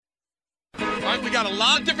All right, we got a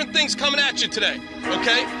lot of different things coming at you today,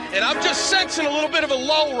 okay? And I'm just sensing a little bit of a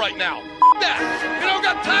lull right now. That. We don't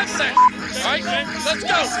got time for that. All right, let's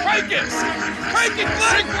go. Crank it. Crank it,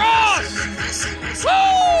 Glenn Cross.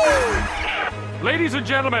 Woo! Ladies and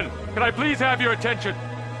gentlemen, can I please have your attention?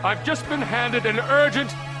 I've just been handed an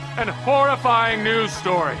urgent and horrifying news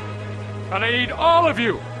story. And I need all of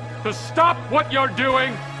you to stop what you're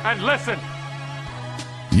doing and listen.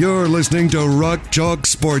 You're listening to Rock Chalk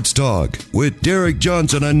Sports Talk with Derek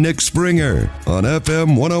Johnson and Nick Springer on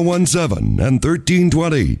FM 1017 and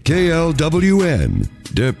 1320 KLWN.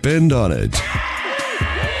 Depend on it.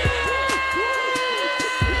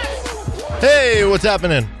 Hey, what's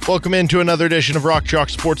happening? Welcome into another edition of Rock Chalk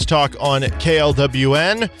Sports Talk on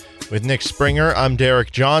KLWN with Nick Springer. I'm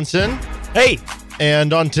Derek Johnson. Hey.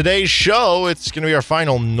 And on today's show, it's going to be our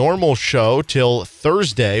final normal show till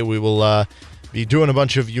Thursday. We will be doing a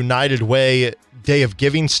bunch of United Way Day of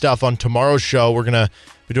Giving stuff on tomorrow's show. We're going to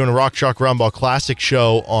be doing a Rock Chalk Roundball Classic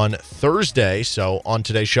show on Thursday. So on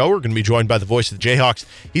today's show, we're going to be joined by the voice of the Jayhawks.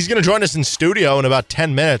 He's going to join us in studio in about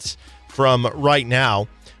 10 minutes from right now.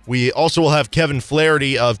 We also will have Kevin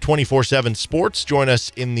Flaherty of 24/7 Sports join us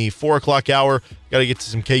in the 4 o'clock hour. Got to get to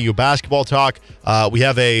some KU basketball talk. We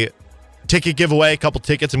have a ticket giveaway, a couple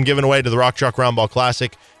tickets I'm giving away to the Rock Chalk Roundball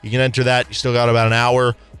Classic. You can enter that. You still got about an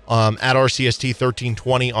hour. At RCST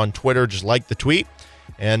 1320 on Twitter. Just like the tweet.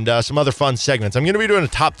 And some other fun segments. I'm going to be doing a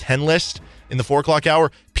top 10 list in the 4 o'clock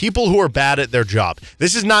hour. People who are bad at their job.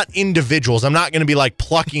 This is not individuals. I'm not going to be like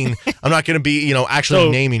plucking. I'm not going to be, actually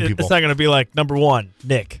naming people. It's not going to be like number one,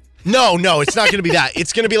 Nick. No, it's not going to be that.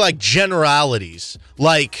 It's going to be like generalities.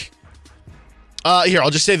 Like, here, I'll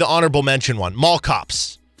just say the honorable mention one. Mall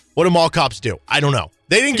cops. What do mall cops do? I don't know.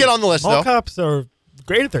 They didn't get on the list, though. Mall cops are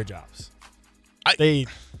great at their jobs. They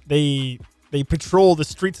patrol the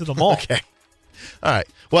streets of the mall. Okay. All right.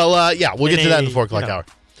 Well, yeah, we'll get to that in the 4 o'clock hour.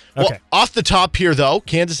 Well, Okay. Off the top here, though,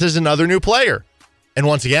 Kansas has another new player. And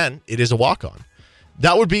once again, it is a walk-on.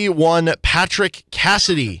 That would be one Patrick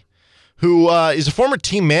Cassidy, who is a former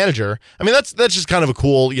team manager. I mean, that's just kind of a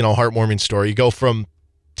cool, heartwarming story. You go from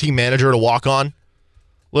team manager to walk-on. A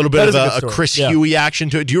little bit of a Chris Huey action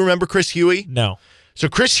to it. Do you remember Chris Huey? No. So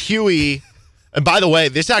Chris Huey, and by the way,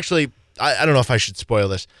 this actually, I don't know if I should spoil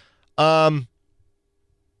this.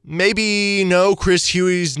 Maybe know Chris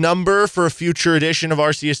Huey's number for a future edition of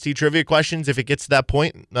RCST Trivia Questions if it gets to that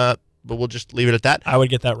point, but we'll just leave it at that. I would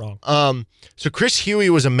get that wrong. So Chris Huey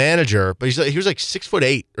was a manager, but he was like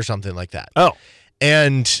 6'8" or something like that. Oh.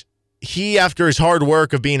 And he, after his hard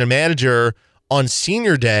work of being a manager, on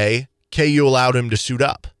senior day, KU allowed him to suit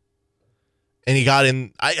up. And he got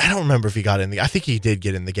in. I don't remember if he got in I think he did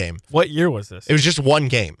get in the game. What year was this? It was just one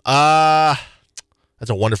game. That's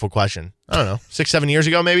a wonderful question. I don't know, 6-7 years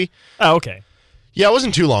ago, maybe. Oh, okay. Yeah, it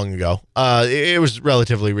wasn't too long ago. It was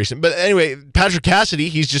relatively recent. But anyway, Patrick Cassidy,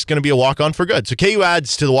 he's just going to be a walk-on for good. So KU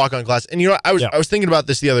adds to the walk-on class. And I was thinking about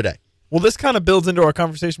this the other day. Well, this kind of builds into our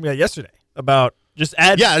conversation we had yesterday about just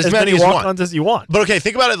add as many walk-ons as you want. But okay,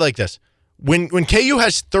 think about it like this: when KU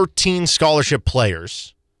has 13 scholarship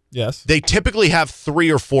players. Yes. They typically have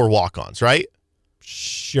 3 or 4 walk-ons, right?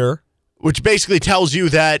 Sure. Which basically tells you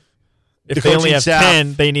that if they only have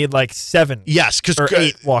 10, they need like 7. Yes, because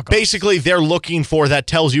 8 walk-ons. Basically they're looking for, that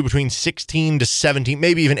tells you, between 16 to 17,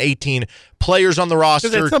 maybe even 18 players on the roster.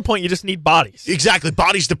 Because at some point you just need bodies. Exactly,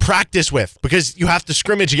 bodies to practice with, because you have to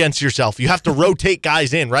scrimmage against yourself. You have to rotate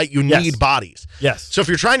guys in, right? You need bodies. Yes. So if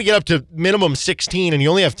you're trying to get up to minimum 16 and you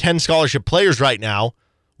only have 10 scholarship players right now,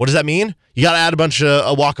 what does that mean? You got to add a bunch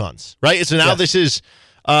of walk-ons, right? So now this is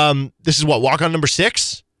what, walk-on number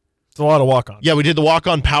 6? It's a lot of walk-ons. Yeah, we did the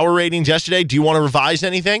walk-on power ratings yesterday. Do you want to revise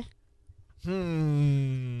anything?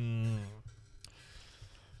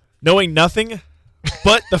 Knowing nothing,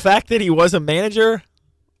 but the fact that he was a manager,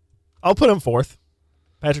 I'll put him 4th.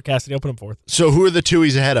 Patrick Cassidy, I'll put him 4th. So who are the 2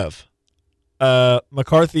 he's ahead of?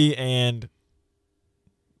 McCarthy and...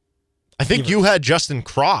 I think you had Justin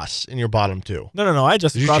Cross in your bottom 2. No. I had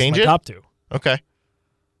Justin Cross in my top 2. Okay.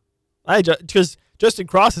 Because Justin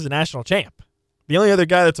Cross is a national champ. The only other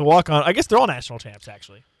guy that's a walk-on, I guess they're all national champs,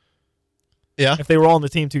 actually. Yeah. If they were all on the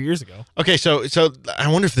team 2 years ago. Okay, so I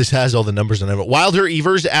wonder if this has all the numbers on it. Wilder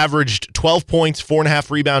Evers averaged 12 points,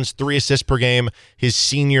 4.5 rebounds, 3 assists per game his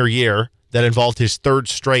senior year. That involved his 3rd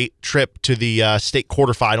straight trip to the state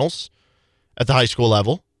quarterfinals at the high school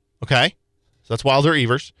level. Okay? So that's Wilder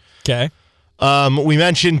Evers. Okay. We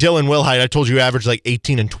mentioned Dylan Wilhite. I told you he averaged like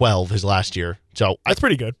 18 and 12 his last year. So that's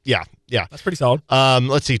pretty good. Yeah. That's pretty solid.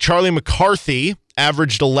 Let's see. Charlie McCarthy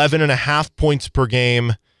averaged 11.5 points per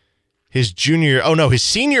game His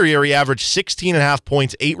senior year, he averaged 16.5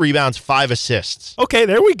 points, 8 rebounds, 5 assists. Okay,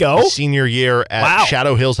 there we go. His senior year at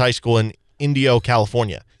Shadow Hills High School in Indio,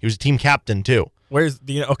 California. He was a team captain, too. Where's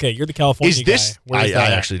you're the California guy.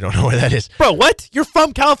 I actually don't know where that is. Bro, what? You're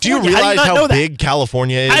from California. Do you realize how big big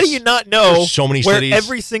California is? How do you not know There's so many where cities.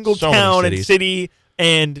 every single town and city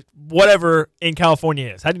and whatever in California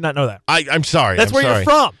is? How do you not know that? I'm sorry. That's where you're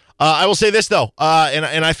from. I will say this, though,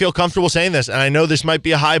 and I feel comfortable saying this, and I know this might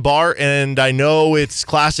be a high bar, and I know it's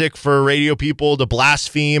classic for radio people to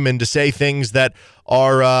blaspheme and to say things that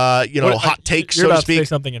are, hot takes, you're so to about speak. to say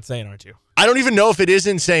something insane, aren't you? I don't even know if it is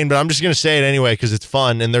insane, but I'm just going to say it anyway because it's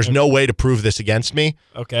fun, and there's no way to prove this against me.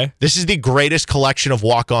 Okay. This is the greatest collection of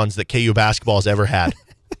walk-ons that KU basketball has ever had.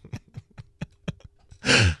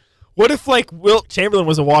 What if, Wilt Chamberlain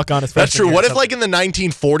was a walk-on? That's true. What if, in the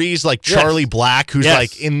 1940s, Charlie Black, who's,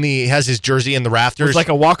 has his jersey in the rafters. Was like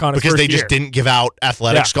a walk-on because they just didn't give out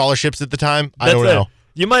athletic scholarships at the time? I don't know.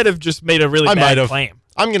 You might have just made a really bad claim.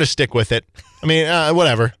 I'm going to stick with it. I mean,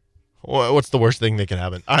 whatever. What's the worst thing that can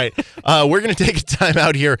happen? All right, we're going to take a time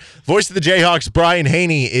out here. Voice of the Jayhawks, Brian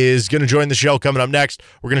Hanni, is going to join the show coming up next.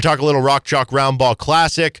 We're going to talk a little Rock Chalk Roundball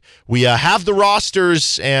Classic. We have the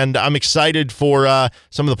rosters, and I'm excited for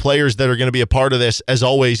some of the players that are going to be a part of this, as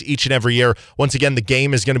always, each and every year. Once again, the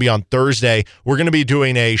game is going to be on Thursday. We're going to be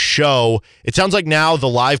doing a show. It sounds like now the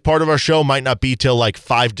live part of our show might not be till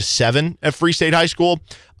 5 to 7 at Free State High School.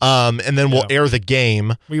 And then we'll air the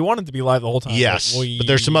game. We wanted to be live the whole time. Yes, but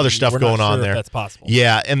there's some other stuff going on there. That's possible.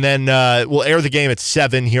 Yeah, and then we'll air the game at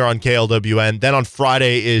 7 here on KLWN. Then on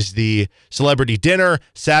Friday is the celebrity dinner.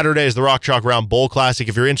 Saturday is the Rock Chalk Roundball Classic.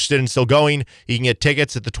 If you're interested in still going, you can get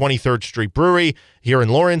tickets at the 23rd Street Brewery here in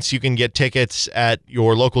Lawrence. You can get tickets at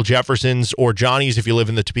your local Jefferson's or Johnny's if you live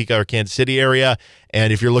in the Topeka or Kansas City area.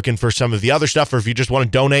 And if you're looking for some of the other stuff, or if you just want to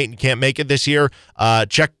donate and can't make it this year,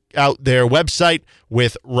 check out their website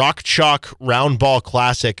with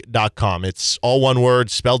rockchalkroundballclassic.com. It's all one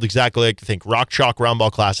word, spelled exactly like you think,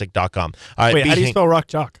 rockchalkroundballclassic.com. All right, wait, how do you spell rock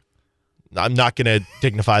chalk? I'm not going to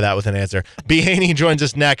dignify that with an answer. B. Haney joins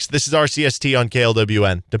us next. This is RCST on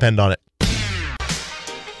KLWN. Depend on it.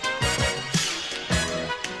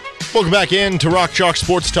 Welcome back in to Rock Chalk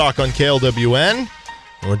Sports Talk on KLWN.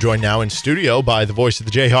 And we're joined now in studio by the voice of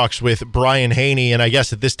the Jayhawks with Brian Haney, and I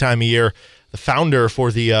guess at this time of year, the founder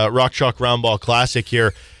for the Rock Chalk Roundball Classic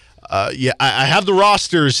here. I have the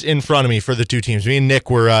rosters in front of me for the two teams. Me and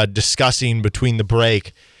Nick were discussing between the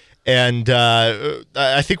break, and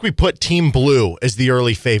I think we put Team Blue as the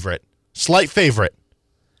early favorite. Slight favorite.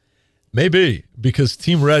 Maybe, because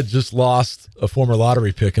Team Red just lost a former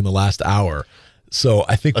lottery pick in the last hour. So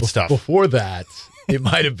I think before that, it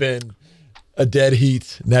might have been a dead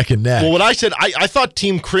heat, neck and neck. Well, what I said, I thought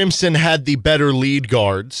Team Crimson had the better lead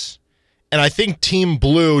guards. And I think Team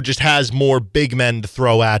Blue just has more big men to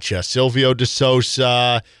throw at you. Silvio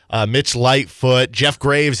DeSosa, Mitch Lightfoot, Jeff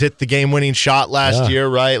Graves hit the game-winning shot last year,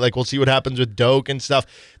 right? We'll see what happens with Doak and stuff.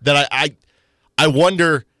 That I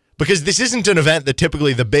wonder, because this isn't an event that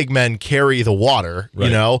typically the big men carry the water, you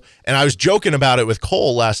know? And I was joking about it with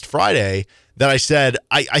Cole last Friday that I said,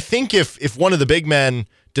 I think if one of the big men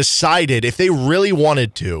decided, if they really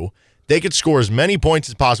wanted to, they could score as many points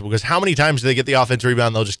as possible, because how many times do they get the offensive rebound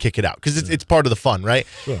and they'll just kick it out? Because it's part of the fun, right?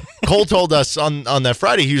 Sure. Cole told us on that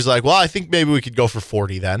Friday, he was like, well, I think maybe we could go for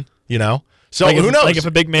 40 then, you know? So who knows? If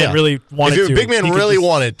a big man really wanted to. If a big man really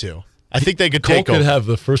wanted to, I think they could take over. Cole could have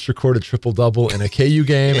the first recorded triple-double in a KU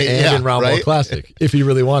game and in Roundball Classic, if he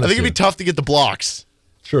really wanted to. I think it'd be tough to get the blocks.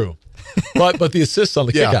 True. but the assists on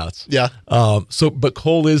the kickouts. Yeah. But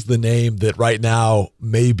Cole is the name that right now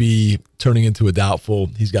may be turning into a doubtful.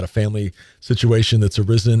 He's got a family situation that's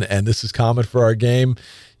arisen, and this is common for our game.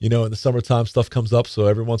 You know, in the summertime, stuff comes up, so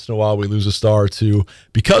every once in a while we lose a star or two.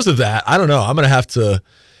 Because of that, I don't know. I'm going to have to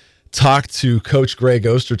talk to Coach Greg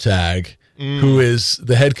Ostertag, who is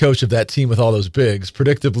the head coach of that team with all those bigs.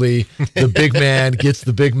 Predictably, the big man gets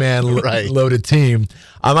the big man loaded team.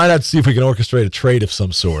 I might have to see if we can orchestrate a trade of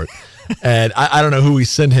some sort. And I don't know who we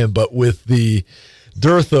send him, but with the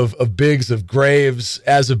dearth of bigs of Graves,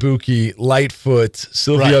 Azubuike, Lightfoot,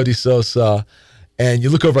 Silvio DeSosa, and you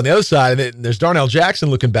look over on the other side, and there's Darnell Jackson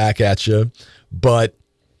looking back at you. But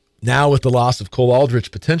now with the loss of Cole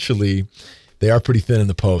Aldrich potentially, they are pretty thin in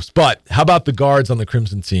the post. But how about the guards on the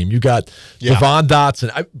Crimson team? You got Devon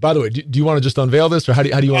Dotson. By the way, do you want to just unveil this, or how do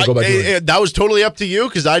you want to go about doing it? That was totally up to you,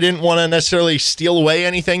 because I didn't want to necessarily steal away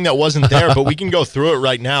anything that wasn't there, but we can go through it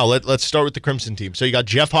right now. Let's start with the Crimson team. So you got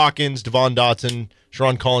Jeff Hawkins, Devon Dotson,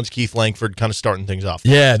 Sharon Collins, Keith Langford kind of starting things off.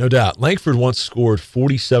 Yeah, no doubt. Langford once scored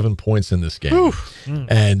 47 points in this game.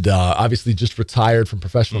 And obviously just retired from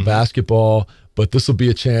professional basketball, but this will be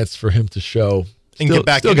a chance for him to show. And get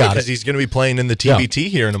back in because he's going to be playing in the TBT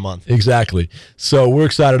here in a month. Exactly. So we're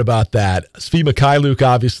excited about that. Svi Mikhailuk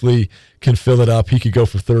obviously can fill it up. He could go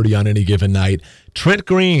for 30 on any given night. Trent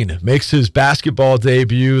Green makes his basketball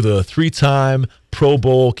debut, the 3-time Pro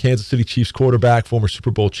Bowl Kansas City Chiefs quarterback, former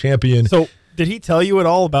Super Bowl champion. So did he tell you at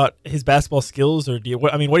all about his basketball skills, or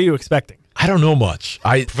what are you expecting? I don't know much.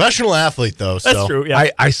 Professional athlete, though. That's true, yeah.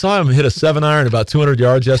 I saw him hit a 7-iron about 200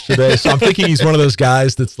 yards yesterday, so I'm thinking he's one of those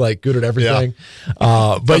guys that's like good at everything.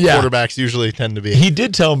 But yeah, quarterbacks usually tend to be. He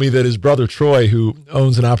did tell me that his brother Troy, who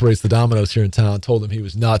owns and operates the Domino's here in town, told him he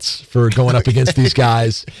was nuts for going up against these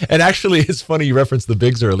guys. And actually, it's funny you referenced the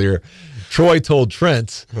bigs earlier. Troy told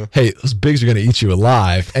Trent, hey, those bigs are going to eat you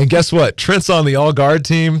alive. And guess what? Trent's on the all-guard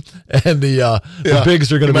team, and the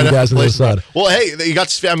bigs are going to be the guys on the other side. Well, hey, you got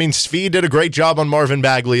Svi did a great job on Marvin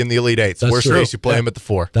Bagley in the Elite Eights. Worst case, you play him at the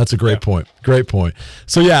 4. That's a great point. Great point.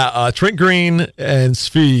 So, Trent Green and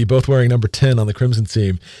Svi both wearing number 10 on the Crimson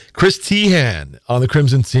team. Chris Tehan on the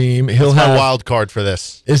Crimson team. He'll have my wild card for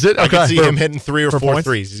this. Is it? I can see him hitting 3 or 4 points?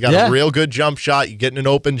 threes. He's got a real good jump shot. You get in an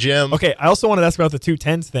open gym. Okay, I also wanted to ask about the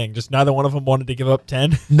 2-10s thing. Just neither one of them wanted to give up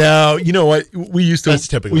 10. No, you know what? We used to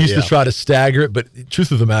to try to stagger it, but the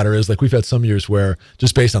truth of the matter is, like, we've had some years where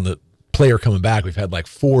just based on the player coming back, we've had like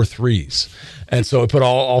 4 threes, and so we put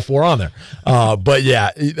all 4 on there. But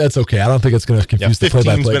yeah, that's okay. I don't think it's going to confuse the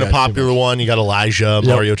play-by-play. 15's been a popular one. You got Elijah,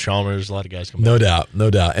 Mario Chalmers, a lot of guys coming. No doubt.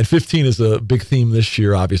 And 15 is a big theme this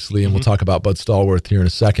year, obviously, and we'll talk about Bud Stallworth here in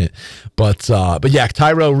a second. But yeah,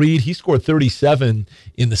 Tyrell Reed, he scored 37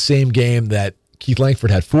 in the same game that Keith Langford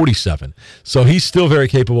had 47. So he's still very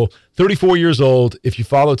capable. 34 years old. If you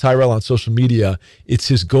follow Tyrell on social media, it's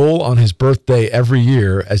his goal on his birthday every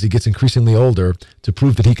year as he gets increasingly older to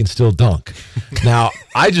prove that he can still dunk. Now,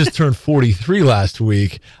 I just turned 43 last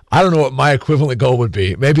week. I don't know what my equivalent goal would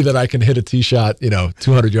be. Maybe that I can hit a tee shot,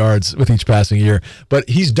 200 yards with each passing year. But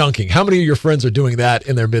he's dunking. How many of your friends are doing that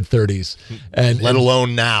in their mid-30s? Let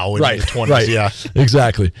alone now in your 20s. Right. Yeah,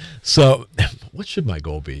 exactly. So what should my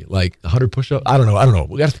goal be? Like 100 push-ups? I don't know.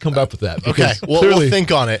 We got to come up with that. Okay, we'll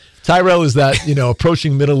think on it. Tyrell is that,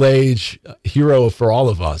 approaching middle age hero for all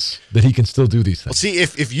of us, that he can still do these things. Well, see,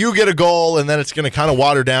 if you get a goal and then it's going to kind of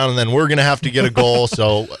water down and then we're going to have to get a goal,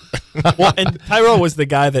 so... Well, and Tyrell was the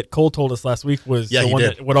guy that Cole told us last week was the one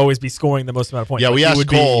that would always be scoring the most amount of points. Yeah, we asked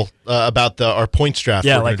Cole about our points draft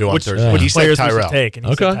we're going to do on Thursday. Which he players said Tyrell. Take, and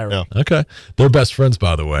he said Tyrell. Okay. They're best friends,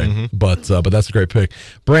 by the way, but that's a great pick.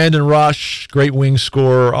 Brandon Rush, great wing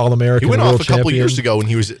scorer, All-American, He went world off a couple champion. years ago when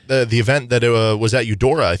he was at the event that was at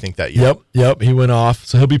Eudora, I think, that year. Yep, he went off.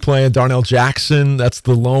 So he'll be playing Darnell Jackson. That's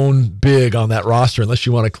the lone big on that roster, unless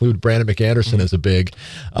you want to include Brandon McAnderson as a big.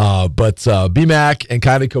 But B-Mac and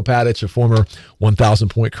Kylie Kopatich, a former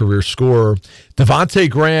 1,000-point career scorer. Devontae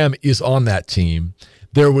Graham is on that team.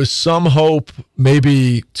 There was some hope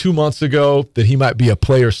maybe 2 months ago that he might be a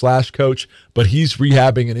player/coach, but he's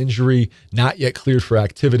rehabbing an injury, not yet cleared for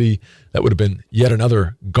activity. That would have been yet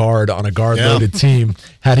another guard on a guard-loaded team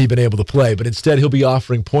had he been able to play. But instead, he'll be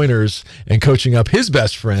offering pointers and coaching up his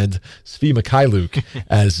best friend, Svi Mikhailuk,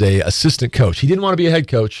 as a assistant coach. He didn't want to be a head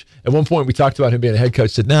coach. At one point, we talked about him being a head coach.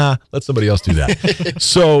 Said, nah, let somebody else do that.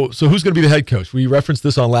 So who's going to be the head coach? We referenced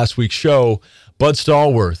this on last week's show. Bud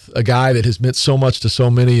Stallworth, a guy that has meant so much to so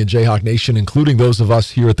many in Jayhawk Nation, including those of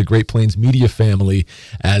us here at the Great Plains Media family,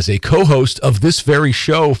 as a co-host of this very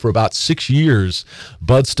show for about 6 years.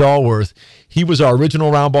 Bud Stallworth, he was our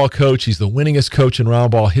original roundball coach. He's the winningest coach in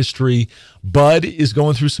roundball history. Bud is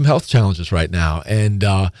going through some health challenges right now, and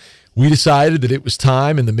we decided that it was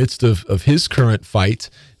time in the midst of his current fight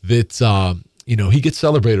that he gets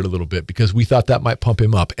celebrated a little bit because we thought that might pump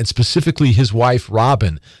him up. And specifically his wife,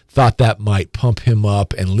 Robin, thought that might pump him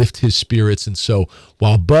up and lift his spirits. And so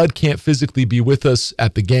while Bud can't physically be with us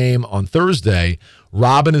at the game on Thursday,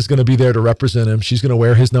 Robin is going to be there to represent him. She's going to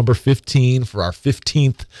wear his number 15 for our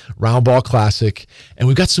 15th Roundball Classic. And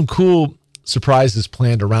we've got some cool surprises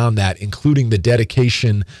planned around that, including the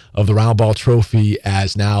dedication of the Roundball Trophy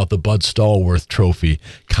as now the Bud Stallworth Trophy,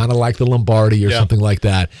 kind of like the Lombardi or something like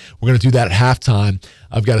that. We're going to do that at halftime.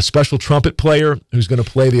 I've got a special trumpet player who's going to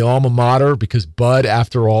play the alma mater because Bud,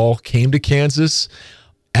 after all, came to Kansas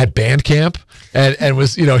at band camp and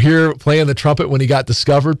was, here playing the trumpet when he got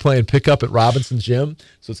discovered, playing pickup at Robinson's Gym.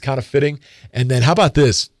 So it's kind of fitting. And then how about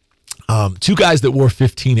this? 2 guys that wore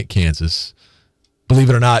 15 at Kansas. Believe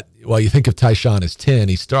it or not, while you think of Tyshawn as 10,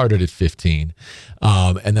 he started at 15.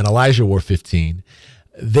 And then Elijah wore 15.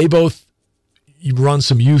 They both run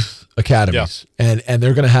some youth academies, and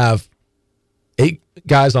they're going to have 8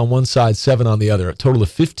 guys on one side, 7 on the other, a total of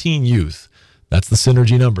 15 youth. That's the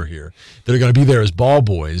synergy number here. That are going to be there as ball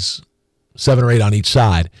boys, 7 or 8 on each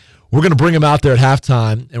side. We're going to bring them out there at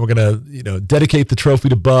halftime, and we're going to, dedicate the trophy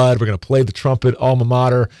to Bud. We're going to play the trumpet alma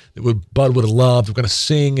mater that Bud would have loved. We're going to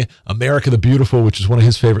sing America the Beautiful, which is one of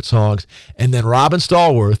his favorite songs. And then Robin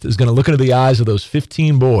Stallworth is going to look into the eyes of those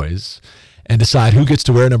 15 boys and decide who gets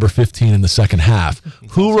to wear number 15 in the second half.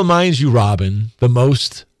 Who reminds you, Robin, the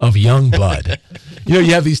most of young Bud? You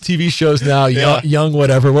have these TV shows now, young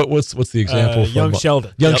whatever. What's the example? Young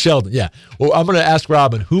Sheldon. Young Sheldon, yeah. Well, I'm going to ask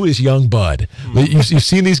Robin, who is young Bud? You've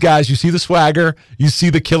seen these guys. You see the swagger. You see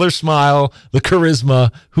the killer smile, the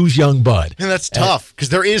charisma. Who's young Bud? And that's tough because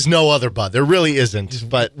there is no other Bud. There really isn't.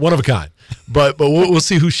 But one of a kind. But we'll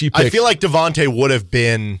see who she picks. I feel like Devontae would have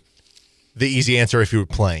been the easy answer if he were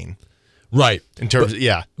playing. Right. In terms of,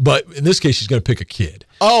 But in this case, she's going to pick a kid.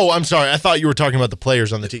 Oh, I'm sorry. I thought you were talking about the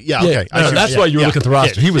players on the team. Yeah, okay. No, that's why you were looking at the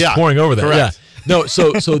roster. He was pouring over there. Correct. Yeah. No,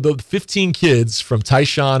 so the 15 kids from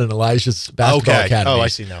Tyshawn and Elijah's basketball academy. Oh, I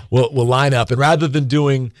see now. Will line up, and rather than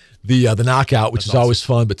doing the knockout, which is always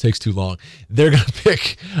fun but takes too long, they're going to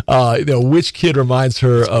pick which kid reminds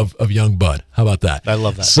her of young Bud. How about that? I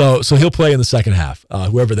love that. So he'll play in the second half,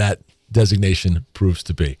 whoever that designation proves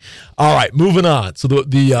to be. All right, moving on. So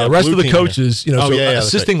the rest of the coaches,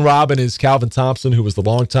 assisting Robin is Calvin Thompson, who was the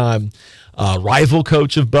longtime rival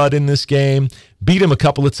coach of Bud in this game. Beat him a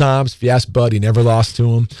couple of times. If you ask Bud, he never lost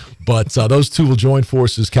to him. But those two will join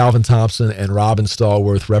forces, Calvin Thompson and Robin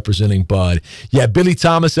Stallworth representing Bud. Yeah, Billy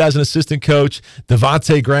Thomas as an assistant coach.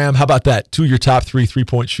 Devontae Graham, how about that? 2 of your top 3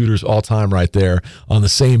 3-point shooters all time right there on the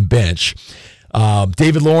same bench.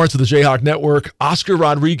 David Lawrence of the Jayhawk Network. Oscar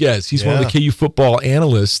Rodriguez, he's one of the KU football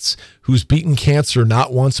analysts who's beaten cancer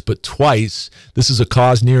not once but twice. This is a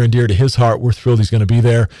cause near and dear to his heart. We're thrilled he's going to be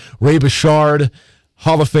there. Ray Bouchard,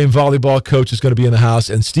 Hall of Fame volleyball coach, is going to be in the house.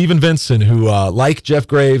 And Steven Vinson, who, like Jeff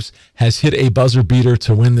Graves, has hit a buzzer beater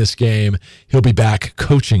to win this game. He'll be back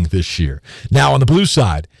coaching this year. Now, on the blue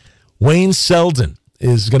side, Wayne Selden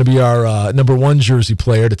is going to be our number 1 jersey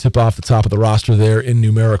player to tip off the top of the roster there in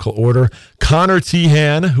numerical order. Connor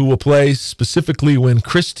Tehan, who will play specifically when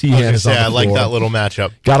Chris Tehan is on the floor. I like that little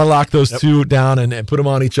matchup. Got to lock those two down and put them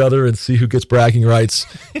on each other and see who gets bragging rights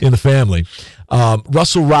in the family.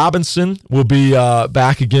 Russell Robinson will be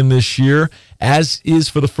back again this year, as is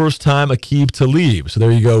for the first time Aqib Talib. So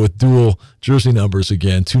there you go with dual jersey numbers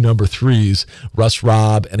again, 2 number 3s, Russ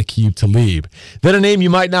Robb and Aqib Talib. Then a name you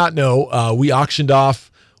might not know, we auctioned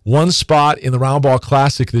off 1 spot in the Roundball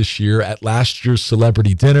Classic this year at last year's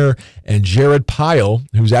celebrity dinner, and Jared Pyle,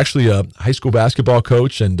 who's actually a high school basketball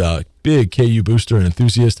coach and big KU booster and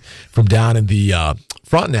enthusiast from down in the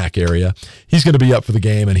Frontenac area, he's going to be up for the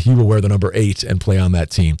game, and he will wear the number 8 and play on that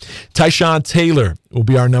team. Tyshawn Taylor will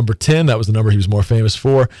be our number 10. That was the number he was more famous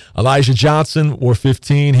for. Elijah Johnson wore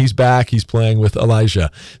 15. He's back. He's playing with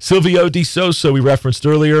Elijah. Silvio De Sosa, we referenced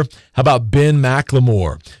earlier. How about Ben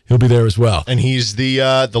McLemore? He'll be there as well. And he's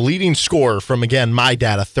the leading scorer from, again, my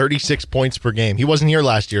data, 36 points per game. He wasn't here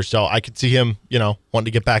last year, so I could see him, wanting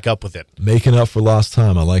to get back up with it. Making up for lost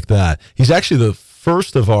time. I like that. He's actually the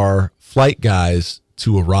first of our flight guys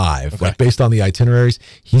to arrive. Okay. Like based on the itineraries,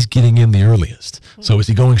 he's getting in the earliest. So is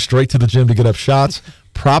he going straight to the gym to get up shots?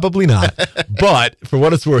 Probably not. But for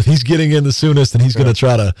what it's worth, he's getting in the soonest, and he's going to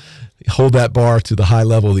try to hold that bar to the high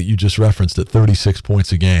level that you just referenced at 36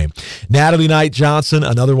 points a game. Natalie Knight Johnson,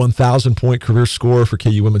 another 1,000-point career scorer for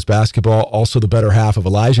KU women's basketball, also the better half of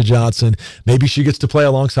Elijah Johnson. Maybe she gets to play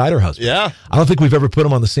alongside her husband. Yeah. I don't think we've ever put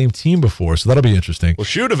them on the same team before, so that'll be interesting. Well,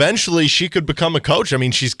 shoot, eventually she could become a coach. I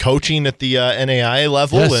mean, she's coaching at the NAIA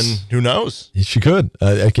level, and who knows? She could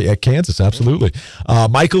at Kansas, absolutely.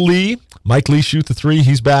 Mike Lee shoot the 3.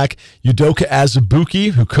 He's back. Udoka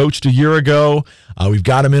Azubuike, who coached a year ago. We've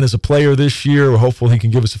got him in as a player this year. We're hopeful he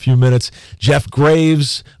can give us a few minutes. Jeff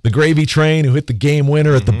Graves, the gravy train, who hit the game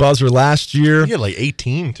winner at the buzzer last year. He had like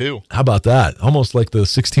 18, too. How about that? Almost like the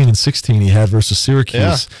 16-16 he had versus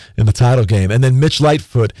Syracuse in the title game. And then Mitch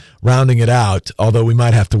Lightfoot rounding it out, although we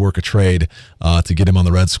might have to work a trade to get him on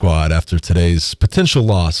the Red Squad after today's potential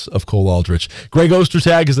loss of Cole Aldrich. Greg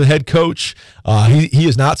Ostertag is the head coach. He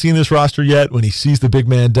has not seen this roster yet. When he sees the big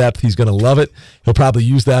man depth, he's going to love it. He'll probably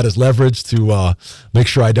use that as leverage to make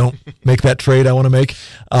sure I don't make that trade I want to make.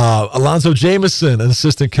 Alonzo Jameson, an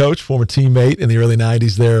assistant coach, former teammate in the early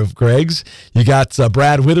 90s there of Greg's. You got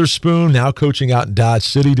Brad Witherspoon, now coaching out in Dodge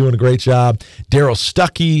City, doing a great job. Daryl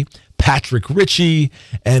Stuckey, Patrick Ritchie,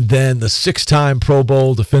 and then the 6-time Pro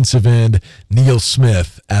Bowl defensive end Neil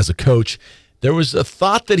Smith as a coach. There was a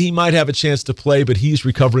thought that he might have a chance to play, but he's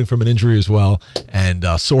recovering from an injury as well, and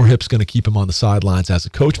sore hip's going to keep him on the sidelines as a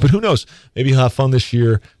coach. But who knows? Maybe he'll have fun this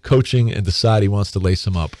year coaching and decide he wants to lace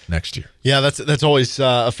him up next year. Yeah, that's always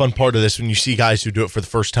a fun part of this when you see guys who do it for the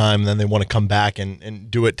first time and then they want to come back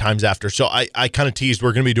and do it times after. So I kind of teased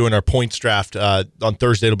we're going to be doing our points draft on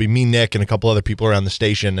Thursday. It'll be me, Nick, and a couple other people around the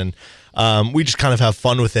station, and we just kind of have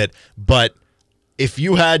fun with it. But if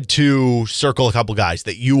you had to circle a couple guys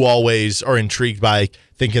that you always are intrigued by,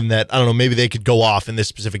 thinking that, I don't know, maybe they could go off in this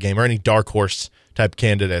specific game, or any dark horse type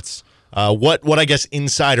candidates, what I guess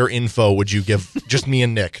insider info would you give just me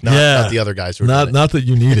and Nick, not the other guys? Who are not that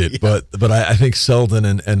you need it, Yeah. but I think Selden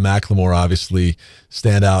and McLemore obviously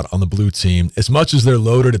stand out on the blue team. As much as they're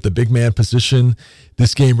loaded at the big man position,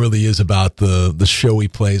 this game really is about the showy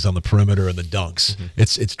plays on the perimeter and the dunks. Mm-hmm.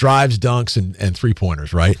 It's drives, dunks, and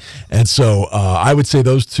three-pointers, right? And so I would say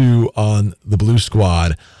those two on the blue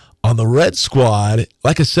squad. On the red squad,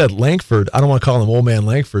 like I said, Langford, I don't want to call him old man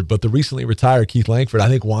Langford, but the recently retired Keith Langford, I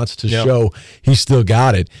think, wants to show he's still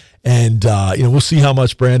got it. And, we'll see how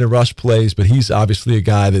much Brandon Rush plays, but he's obviously a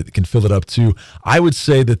guy that can fill it up too. I would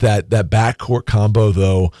say that backcourt combo,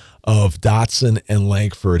 though, of Dotson and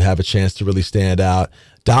Langford have a chance to really stand out.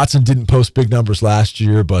 Dotson didn't post big numbers last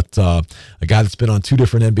year, but a guy that's been on two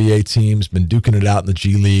different NBA teams, been duking it out in the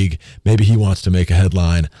G League. Maybe he wants to make a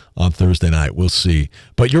headline on Thursday night. We'll see.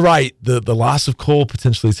 But you're right. The loss of Cole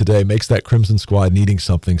potentially today makes that Crimson squad needing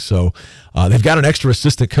something. So they've got an extra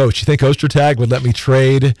assistant coach. You think Ostertag would let me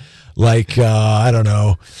trade, I don't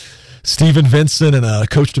know, Steven Vincent and a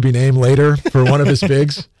coach to be named later for one of his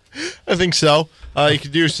bigs? I think so. You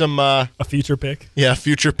could do some a future pick. Yeah,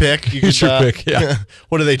 future pick. Future pick. Yeah.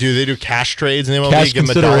 What do? They do cash trades and they will cash give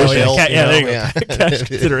them a dollar bill. There you go. Cash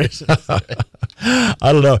consideration. I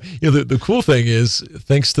don't know. The cool thing is,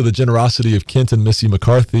 thanks to the generosity of Kent and Missy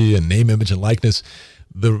McCarthy and name, image, and likeness,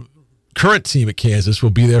 the current team at Kansas will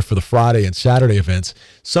be there for the Friday and Saturday events.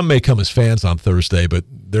 Some may come as fans on Thursday, but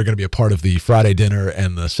they're going to be a part of the Friday dinner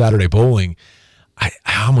and the Saturday bowling.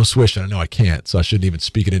 I almost wish, and I know I can't, so I shouldn't even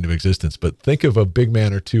speak it into existence, but think of a big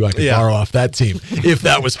man or two I could borrow off that team, if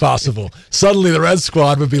that was possible. Suddenly the Red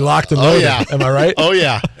Squad would be locked and loaded. Am I right? Oh,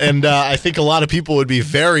 yeah. And I think a lot of people would be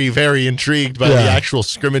very, very intrigued by the actual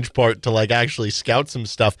scrimmage part to actually scout some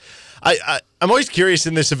stuff. I'm always curious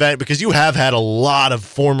in this event because you have had a lot of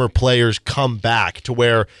former players come back to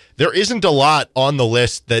where there isn't a lot on the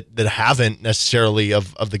list that haven't necessarily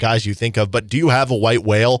of the guys you think of, but do you have a white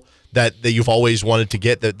whale that you've always wanted to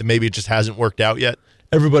get that maybe it just hasn't worked out yet?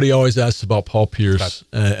 Everybody always asks about Paul Pierce,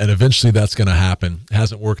 and eventually that's going to happen. It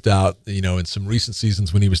hasn't worked out, in some recent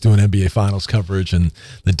seasons when he was doing NBA Finals coverage, and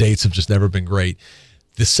the dates have just never been great.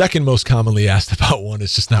 The second most commonly asked about one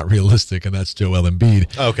is just not realistic, and that's Joel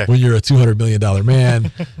Embiid. Okay. When you're a $200 million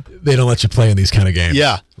man, they don't let you play in these kind of games.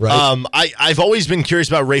 Yeah. Right? I've always been curious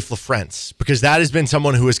about Rafe LaFrentz because that has been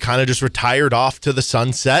someone who has kind of just retired off to the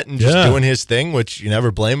sunset and just doing his thing, which you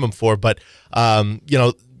never blame him for. But, kind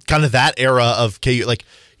of that era of KU,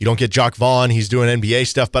 you don't get Jock Vaughn, he's doing NBA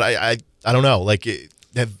stuff, but I don't know.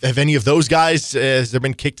 Have any of those guys, has there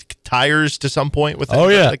been kicked tires to some point with Oh,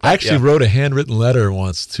 yeah. like that? I actually wrote a handwritten letter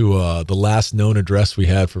once to the last known address we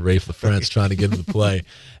had for Rafe LaFrentz trying to get him to play.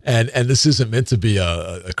 And this isn't meant to be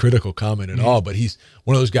a critical comment at all, but he's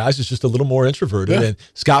one of those guys who's just a little more introverted. Yeah. And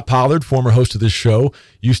Scott Pollard, former host of this show,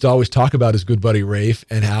 used to always talk about his good buddy Rafe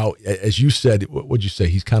and how, as you said, what'd you say?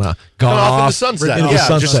 He's kind of gone off in the sunset. Into the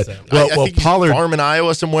sunset. I think Pollard, he's farm in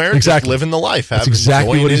Iowa somewhere, exactly, just living the life. That's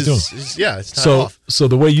exactly what he's doing. It's time off. So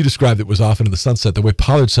the way you described it was off into the sunset. The way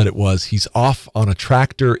Pollard said it was he's off on a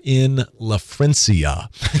tractor in La Frencia,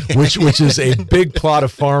 which is a big plot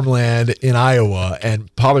of farmland in Iowa,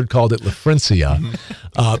 and Pollard called it La Frencia.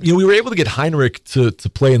 We were able to get Heinrich to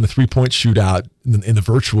play in the three-point shootout in the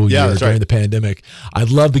virtual year during the pandemic. I'd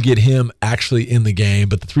love to get him actually in the game,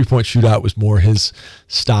 but the three-point shootout was more his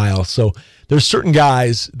style. So there's certain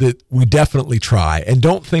guys that we definitely try, and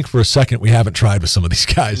don't think for a second we haven't tried with some of these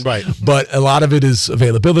guys. Right. But a lot of it is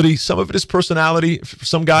availability. Some of it is personality. For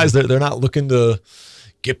some guys, they're not looking to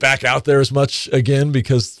get back out there as much again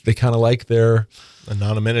because they kind of like their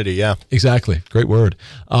anonymity. Yeah, exactly. Great word.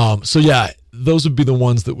 Those would be the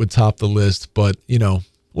ones that would top the list. But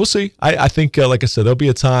we'll see. I think, like I said, there'll be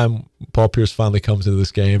a time Paul Pierce finally comes into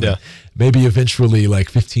this game. Yeah. And maybe eventually,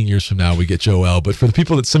 15 years from now, we get Joel. But for the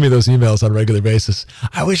people that send me those emails on a regular basis,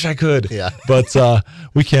 I wish I could. Yeah. But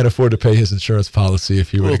we can't afford to pay his insurance policy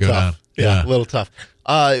if he were to go down. Yeah, a little tough.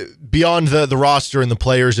 Beyond the roster and the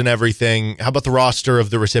players and everything, how about the roster of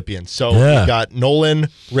the recipients? So we've got Nolan,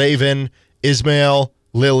 Raven, Ismail,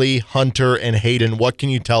 Lily, Hunter, and Hayden. What can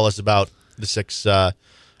you tell us about the six,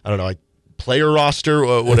 player roster,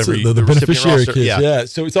 or whatever. The beneficiary roster. kids, yeah.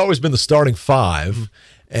 So it's always been the starting 5.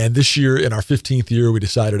 And this year, in our 15th year, we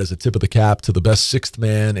decided as a tip of the cap to the best 6th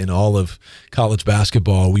man in all of college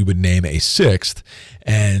basketball, we would name a 6th.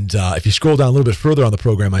 And if you scroll down a little bit further on the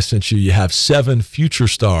program I sent you, you have 7 future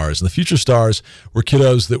stars. And the future stars were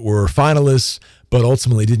kiddos that were finalists but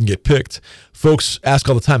ultimately didn't get picked. Folks ask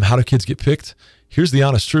all the time, how do kids get picked? Here's the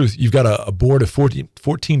honest truth. You've got a board of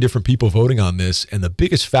 14 different people voting on this, and the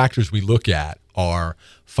biggest factors we look at are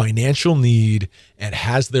financial need and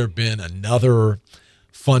has there been another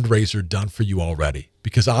fundraiser done for you already?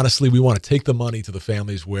 Because honestly, we want to take the money to the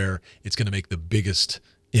families where it's going to make the biggest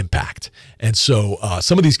impact. And so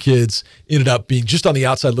some of these kids ended up being just on the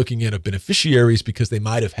outside looking in of beneficiaries because they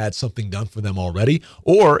might have had something done for them already,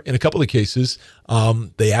 or in a couple of cases,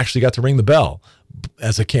 they actually got to ring the bell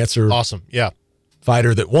as a cancer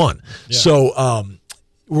fighter that won. Yeah. So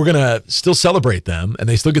we're going to still celebrate them, and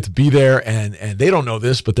they still get to be there, and they don't know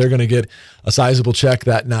this, but they're going to get a sizable check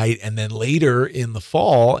that night. And then later in the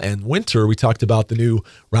fall and winter, we talked about the new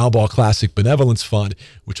Roundball Classic Benevolence Fund,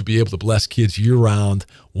 which will be able to bless kids year-round,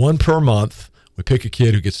 one per month. We pick a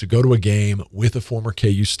kid who gets to go to a game with a former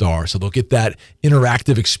KU star, so they'll get that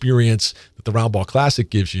interactive experience that the Roundball Classic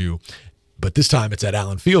gives you. But this time it's at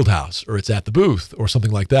Allen Fieldhouse, or it's at the booth, or something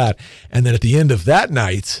like that. And then at the end of that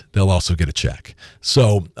night, they'll also get a check.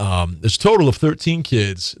 So there's a total of 13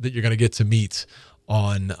 kids that you're going to get to meet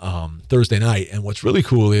on Thursday night. And what's really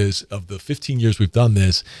cool is, of the 15 years we've done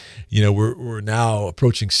this, we're now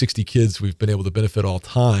approaching 60 kids we've been able to benefit all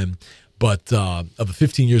time. But of the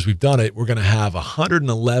 15 years we've done it, we're going to have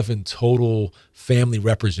 111 total family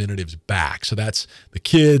representatives back. So that's the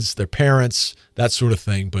kids, their parents, that sort of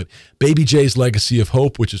thing. But Baby J's Legacy of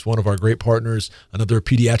Hope, which is one of our great partners, another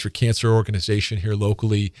pediatric cancer organization here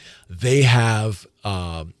locally, they have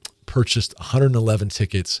purchased 111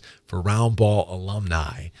 tickets for Roundball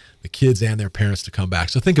alumni, the kids and their parents, to come back.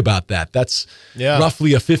 So think about that. That's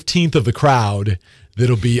roughly a 15th of the crowd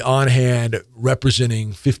that'll be on hand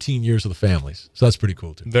representing 15 years of the families. So that's pretty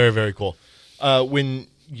cool, too. Very, very cool. When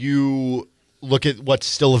you look at what's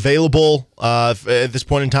still available at this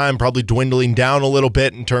point in time, probably dwindling down a little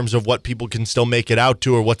bit in terms of what people can still make it out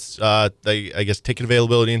to, or what's, ticket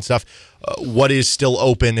availability and stuff. What is still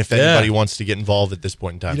open if anybody wants to get involved at this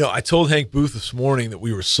point in time? I told Hank Booth this morning that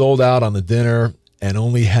we were sold out on the dinner and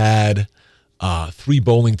only had 3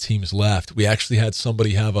 bowling teams left. We actually had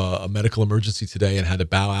somebody have a medical emergency today and had to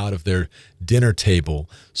bow out of their dinner table.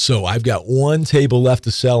 So I've got 1 table left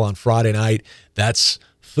to sell on Friday night. That's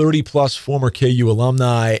 30-plus former KU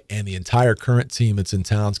alumni, and the entire current team that's in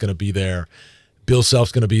town is going to be there. Bill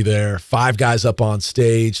Self's going to be there. 5 guys up on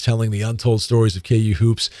stage telling the untold stories of KU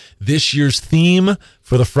hoops. This year's theme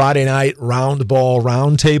for the Friday night Roundball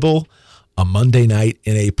Roundtable, a Monday night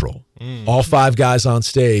in April. All 5 guys on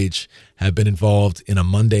stage have been involved in a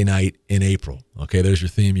Monday night in April. Okay, there's your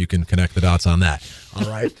theme. You can connect the dots on that. All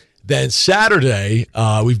right. Then Saturday,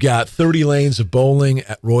 we've got 30 lanes of bowling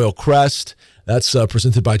at Royal Crest. That's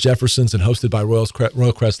presented by Jefferson's and hosted by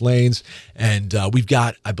Royal Crest Lanes. And we've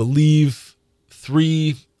got, I believe,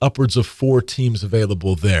 3 upwards of 4 teams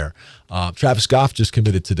available there. Travis Goff just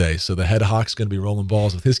committed today, so the head Hawk's going to be rolling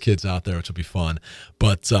balls with his kids out there, which will be fun.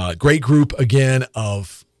 But great group, again,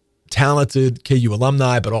 of talented KU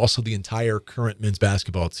alumni, but also the entire current men's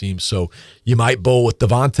basketball team. So you might bowl with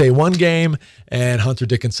Devontae one game and Hunter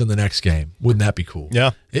Dickinson the next game. Wouldn't that be cool?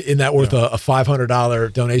 Yeah. Isn't that worth a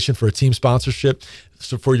 $500 donation for a team sponsorship?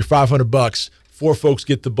 So for your $500, 4 folks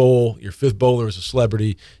get the bowl. Your 5th bowler is a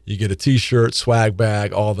celebrity. You get a T-shirt, swag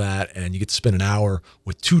bag, all that, and you get to spend an hour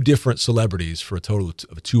with 2 different celebrities for a total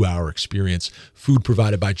of a 2-hour experience. Food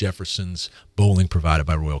provided by Jefferson's, bowling provided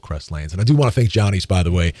by Royal Crest Lanes. And I do want to thank Johnny's, by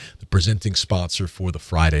the way, the presenting sponsor for the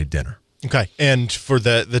Friday dinner. Okay, and for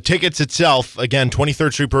the tickets itself, again,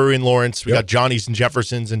 23rd Street Brewery in Lawrence. We got Johnny's and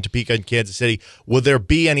Jefferson's and Topeka in Kansas City. Will there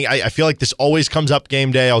be any? I feel like this always comes up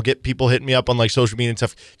game day. I'll get people hitting me up on like social media and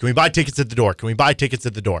stuff. Can we buy tickets at the door? Can we buy tickets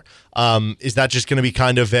at the door? Is that just going to be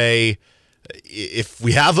kind of a, if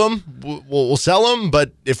we have them, we'll sell them,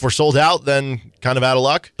 but if we're sold out, then kind of out of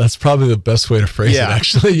luck? That's probably the best way to phrase it,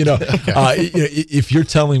 actually. If you're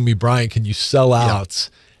telling me, Brian, can you sell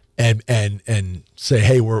out and say,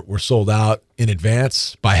 hey, we're sold out in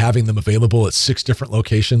advance by having them available at 6 different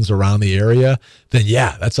locations around the area, then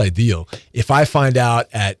that's ideal. If I find out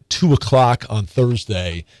at 2:00 on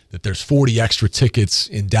Thursday that there's 40 extra tickets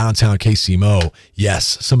in downtown KCMO,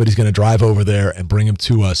 yes, somebody's going to drive over there and bring them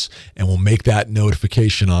to us, and we'll make that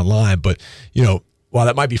notification online. But, while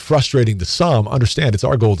that might be frustrating to some, understand it's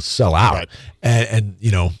our goal to sell out. Right. And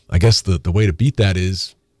I guess the way to beat that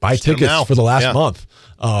is buy tickets for the last month.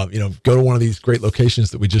 Go to one of these great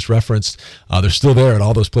locations that we just referenced. They're still there at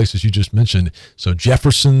all those places you just mentioned. So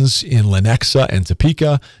Jefferson's in Lenexa and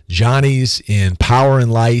Topeka, Johnny's in Power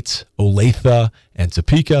and Light, Olathe and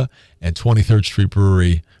Topeka, and 23rd Street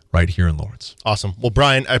Brewery right here in Lawrence. Awesome. Well,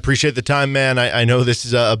 Brian, I appreciate the time, man. I know this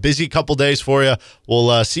is a busy couple days for you.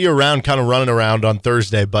 We'll see you around, kind of running around on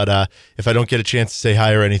Thursday, but if I don't get a chance to say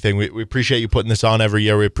hi or anything, we appreciate you putting this on every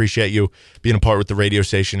year. We appreciate you being a part with the radio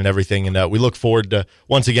station and everything, and we look forward to,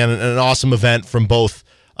 once again, an awesome event from both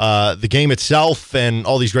the game itself and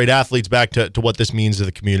all these great athletes back to what this means to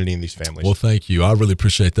the community and these families. Well, thank you. I really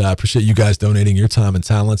appreciate that. I appreciate you guys donating your time and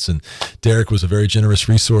talents, and Derek was a very generous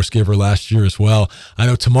resource giver last year as well. I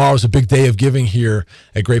know tomorrow's a big day of giving here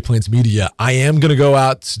at Great Plains Media. I am going to go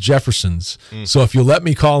out to Jefferson's, so if you'll let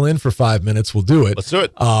me call in for 5 minutes, we'll do it. Let's do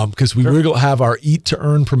it. Because we will have our Eat to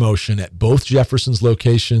Earn promotion at both Jefferson's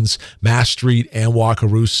locations, Mass Street and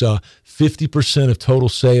Wakarusa. 50% of total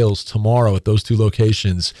sales tomorrow at those two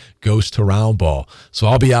locations goes to Roundball. So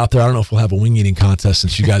I'll be out there. I don't know if we'll have a wing eating contest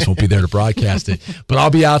since you guys won't be there to broadcast it, but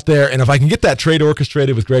I'll be out there. And if I can get that trade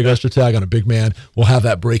orchestrated with Greg Ostertag on a big man, we'll have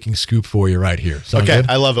that breaking scoop for you right here. Sound okay, good?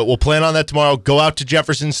 I love it. We'll plan on that tomorrow. Go out to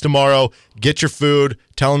Jefferson's tomorrow. Get your food.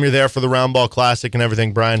 Tell them you're there for the Roundball Classic and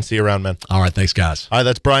everything. Brian, see you around, man. All right, thanks, guys. All right,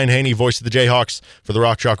 that's Brian Hanni, voice of the Jayhawks for the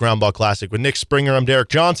Rock Chalk Roundball Classic. With Nick Springer, I'm Derek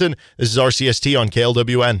Johnson. This is RCST on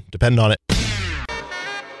KLWN. Depend on it.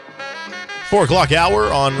 4 o'clock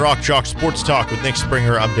hour on Rock Chalk Sports Talk with Nick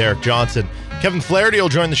Springer. I'm Derek Johnson. Kevin Flaherty will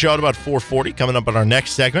join the show at about 4:40. Coming up on our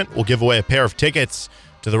next segment, we'll give away a pair of tickets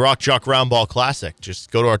to the Rock Chalk Roundball Classic.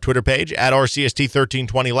 Just go to our Twitter page, at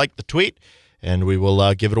RCST1320, like the tweet, and we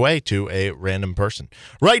will give it away to a random person.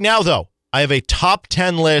 Right now, though, I have a top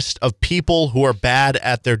 10 list of people who are bad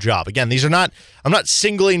at their job. Again, these are not, I'm not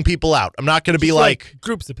singling people out. I'm not going to be like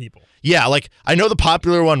groups of people. Yeah, like I know the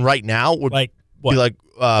popular one right now would Like what? be like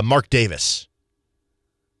Mark Davis.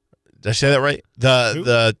 Did I say that right?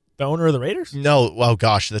 The owner of the Raiders? No. Oh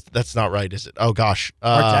gosh, that's not right, is it? Oh gosh.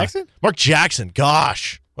 Mark Jackson? Mark Jackson.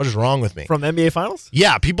 Gosh, what is wrong with me? From NBA Finals?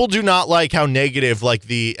 Yeah, people do not like how negative like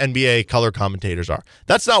the NBA color commentators are.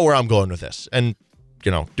 That's not where I'm going with this. And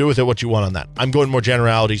do with it what you want on that. I'm going more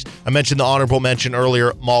generalities. I mentioned the honorable mention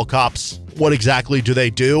earlier, mall cops. What exactly do they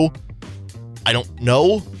do? I don't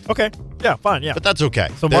know. Okay. Yeah, fine. Yeah. But that's okay.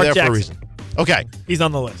 So they're Mark there Jackson. for a reason. Okay. He's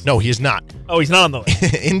on the list. No, he is not. Oh, he's not on the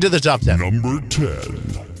list. Into the top 10. Number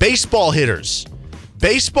 10. Baseball hitters.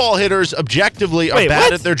 Baseball hitters objectively are Wait, bad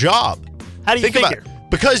what? at their job. How do you Think figure? about it.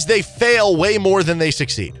 Because they fail way more than they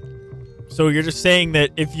succeed. So you're just saying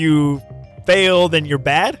that if you fail, then you're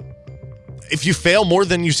bad? If you fail more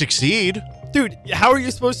than you succeed, Dude, how are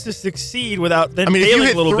you supposed to succeed without then I mean, if you failing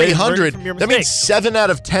hit a little bit and learning 300, from your that means mistakes? 7 out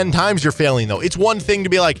of 10 times you're failing, though. It's one thing to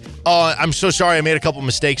be like, oh, I'm so sorry, I made a couple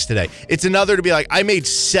mistakes today. It's another to be like, I made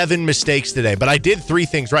 7 mistakes today, but I did 3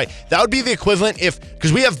 things right. That would be the equivalent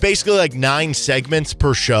because we have basically like 9 segments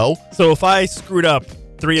per show. So if I screwed up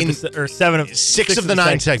 3 of the, or 7 of 6 of the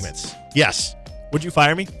 9 segments. Yes. Would you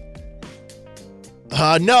fire me?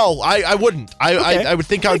 No, I wouldn't. Okay. I would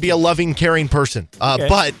think I would be a loving, caring person. Okay.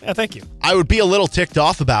 But yeah, thank you. I would be a little ticked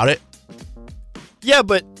off about it. Yeah,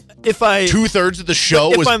 but if I 2/3 of the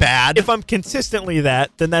show was bad. If I'm consistently that,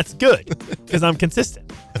 then that's good because I'm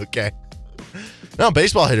consistent. Okay. No,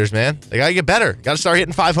 baseball hitters, man. They got to get better. Got to start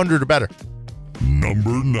hitting 500 or better.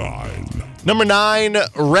 Number 9. Number 9,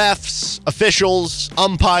 refs, officials,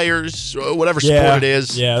 umpires, whatever sport it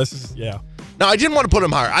is. Yeah, this is Now, I didn't want to put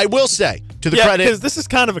them higher. I will say, to the because credit, this is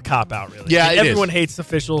kind of a cop-out, really. Yeah, it is. Everyone hates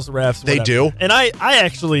officials, refs, They whatever. do. And I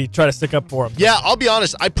actually try to stick up for them. yeah, I'll be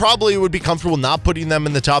honest. I probably would be comfortable not putting them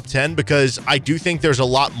in the top 10 because I do think there's a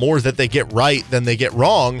lot more that they get right than they get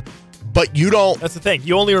wrong. But you don't. That's the thing.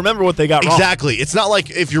 You only remember what they got wrong. Exactly. It's not like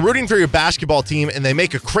if you're rooting for your basketball team and they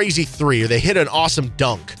make a crazy 3 or they hit an awesome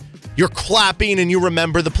dunk, you're clapping and you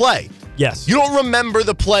remember the play. Yes. You don't remember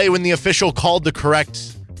the play when the official called the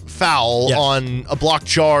correct foul on a block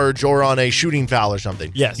charge or on a shooting foul or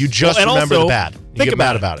something. Yes. You just and remember also, the bad. You think get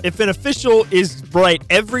mad about it. If an official is right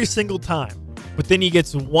every single time, but then he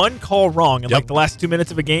gets one call wrong in like the last 2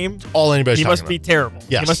 minutes of a game, all anybody's he talking must be about. terrible.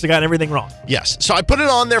 Yes. He must have gotten everything wrong. Yes. So I put it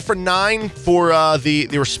on there for 9 for the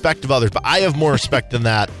respect of others, but I have more respect than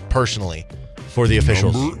that personally for the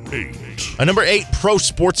officials. Number 8. Number 8, pro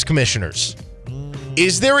sports commissioners.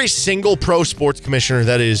 Is there a single pro sports commissioner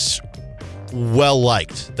that is well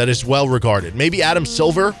liked, that is well regarded? Maybe Adam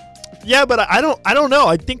Silver. Yeah, but I don't know.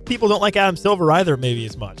 I think people don't like Adam Silver either, maybe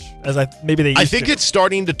as much as maybe they used I think to. it's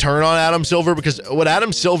starting to turn on Adam Silver because what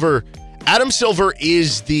Adam Silver, Adam Silver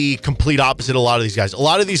is the complete opposite of a lot of these guys. A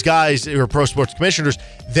lot of these guys who are pro sports commissioners,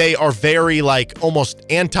 they are very like almost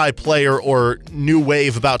anti-player or new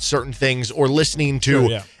wave about certain things or listening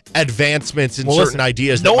to advancements in certain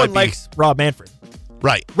ideas. No one likes Rob Manfred.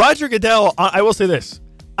 Right. Roger Goodell, I will say this.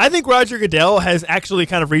 I think Roger Goodell has actually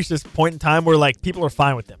kind of reached this point in time where like people are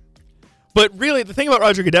fine with him. But really, the thing about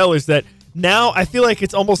Roger Goodell is that now I feel like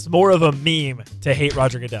it's almost more of a meme to hate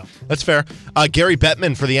Roger Goodell. That's fair. Gary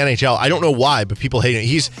Bettman for the NHL. I don't know why, but people hate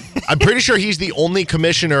him. I'm pretty sure he's the only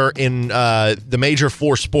commissioner in the major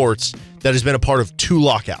 4 sports that has been a part of 2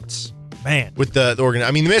 lockouts. Man, with the organ.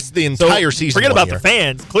 I mean, they missed the entire season. Forget about the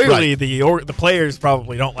fans. Clearly, the players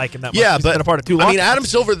probably don't like him that much. Yeah, He's but been a part of 2 lockouts. I mean, Adam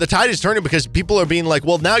Silver, the tide is turning because people are being like,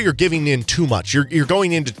 well, now you're giving in too much. You're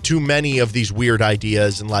going into too many of these weird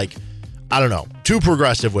ideas and like, I don't know, too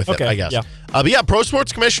progressive with it, I guess. Yeah. But yeah, pro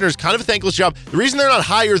sports commissioners, kind of a thankless job. The reason they're not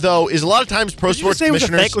higher, though, is a lot of times pro sports commissioners.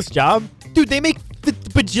 It was a thankless job? Dude, they make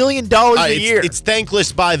bajillion dollars a year. It's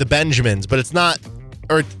thankless by the Benjamins, but it's not,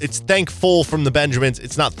 or it's thankful from the Benjamins.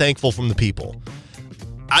 It's not thankful from the people.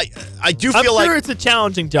 I do feel like. I'm sure it's a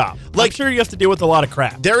challenging job. Like, I'm sure you have to deal with a lot of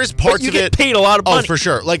crap. There is parts but you of get it. paid a lot of money. Oh, for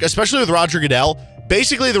sure. Like, especially with Roger Goodell.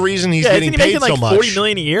 Basically, the reason he's getting paid so much. $40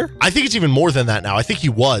 million a year? I think it's even more than that now. I think he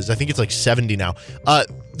was. I think it's like 70 now.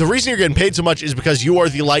 The reason you're getting paid so much is because you are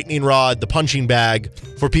the lightning rod, the punching bag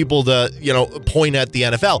for people to, point at the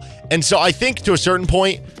NFL. And so I think to a certain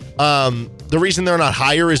point, the reason they're not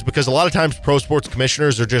higher is because a lot of times pro sports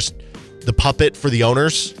commissioners are just the puppet for the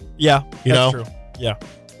owners. Yeah, that's true. Yeah.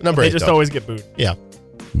 Number 8, they just always get booed. Yeah.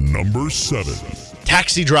 Number 7.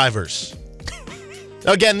 Taxi drivers.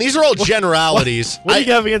 Again, these are all generalities. What do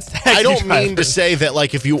you have against taxi I don't drivers? mean to say that,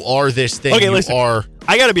 like, if you are this thing, listen, are.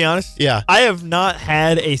 I got to be honest. Yeah. I have not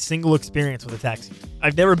had a single experience with a taxi.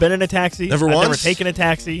 I've never been in a taxi. Never I've once? never taken a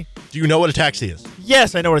taxi. Do you know what a taxi is?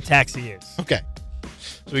 Yes, I know what a taxi is. Okay.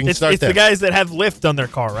 So we can start there. It's the guys that have Lyft on their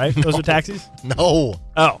car, right? Those are taxis? No.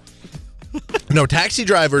 Oh. No, taxi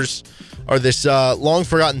drivers are this long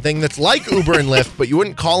forgotten thing that's like Uber and Lyft, but you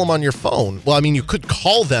wouldn't call them on your phone. Well, I mean, you could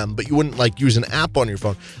call them, but you wouldn't like use an app on your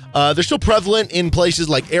phone. They're still prevalent in places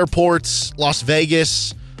like airports, Las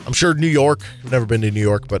Vegas. I'm sure New York. I've never been to New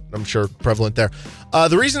York, but I'm sure prevalent there.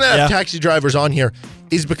 The reason that I have taxi drivers on here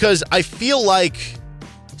is because I feel like.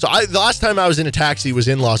 The last time I was in a taxi was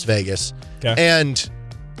in Las Vegas, and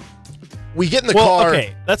we get in the car.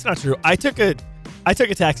 Okay, that's not true. I took a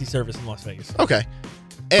taxi service in Las Vegas. Okay.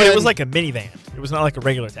 But it was like a minivan. It was not like a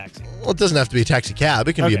regular taxi. Well, it doesn't have to be a taxi cab.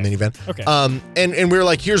 It can be a minivan. Okay. And we were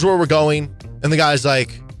like, here's where we're going. And the guy's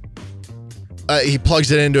like, he plugs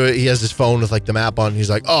it into it. He has his phone with like the map on. And he's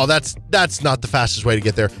like, oh, that's not the fastest way to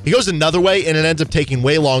get there. He goes another way and it ends up taking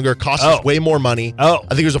way longer, costs us way more money. Oh.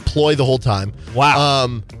 I think it was a ploy the whole time.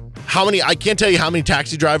 Wow. I can't tell you how many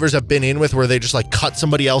taxi drivers I've been in with where they just like cut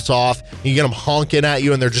somebody else off and you get them honking at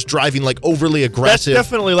you and they're just driving like overly aggressive. That's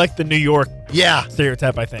definitely like the New York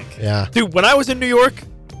stereotype, I think. Yeah. Dude, when I was in New York,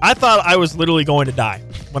 I thought I was literally going to die.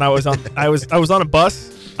 When I was on I was on a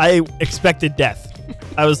bus, I expected death.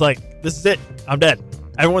 I was like, this is it. I'm dead.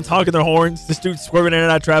 Everyone's honking their horns. This dude's swerving in and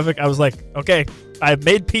out of traffic. I was like, okay, I've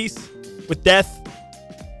made peace with death.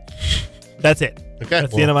 That's it. Okay,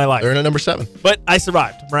 that's the end of my life. They're in at number 7. But I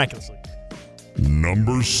survived, miraculously.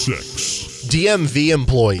 Number 6. DMV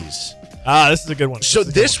employees. This is a good one. So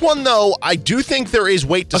this one, though, I do think there is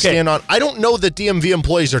weight to stand on. I don't know that DMV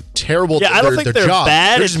employees are terrible at I don't think they're job.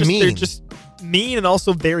 bad. They're just mean. They're just mean and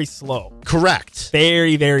also very slow. Correct.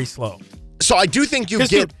 Very, very slow. So I do think you get...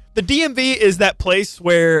 Dude, the DMV is that place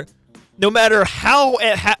where no matter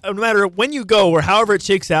no matter when you go or however it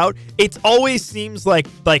shakes out, it always seems like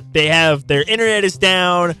they have their internet is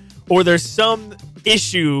down or there's some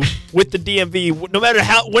issue with the DMV. No matter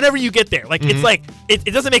whenever you get there, like it's like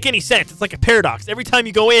it doesn't make any sense. It's like a paradox. Every time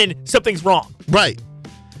you go in, something's wrong. Right.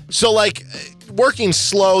 So like working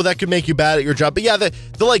slow, that could make you bad at your job. But yeah, the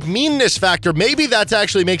like meanness factor, maybe that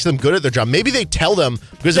actually makes them good at their job. Maybe they tell them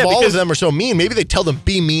because all of them are so mean. Maybe they tell them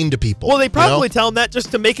be mean to people. Well, they probably tell them that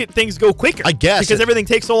just to make things go quicker. I guess because everything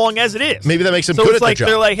takes so long as it is. Maybe that makes them good at their job.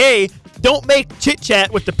 They're like, hey, don't make chit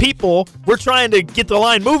chat with the people. We're trying to get the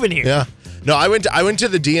line moving here. Yeah. No, I went to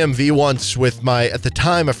the DMV once with at the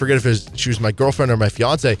time, I forget if she was my girlfriend or my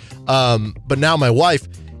fiance, but now my wife,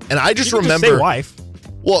 and I just remember. Just say wife.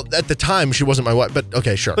 Well, at the time she wasn't my wife, but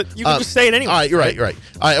okay, sure. But you can just say it anyway. All right, you're right.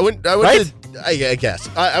 All right, I went right? to, I guess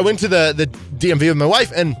I went to the DMV with my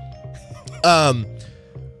wife, and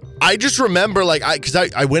I just remember because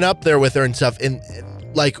I went up there with her and stuff, and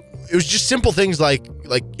like it was just simple things like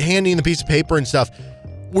handing the piece of paper and stuff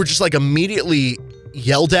were just like immediately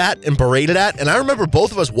yelled at and berated at, and I remember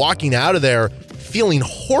both of us walking out of there feeling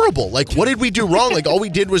horrible. Like, what did we do wrong? Like, all we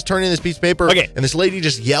did was turn in this piece of paper, and this lady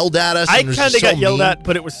just yelled at us. I and kind of got yelled at,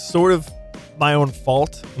 but it was sort of my own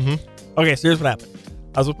fault. Okay, so here's what happened.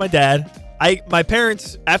 I was with my dad. My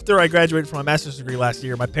parents, after I graduated from my master's degree last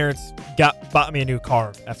year, my parents bought me a new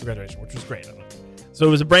car after graduation, which was great. So it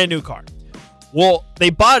was a brand new car. Well, they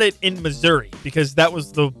bought it in Missouri because that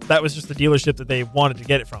was just the dealership that they wanted to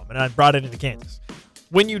get it from, and I brought it into Kansas.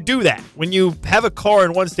 When you do that, when you have a car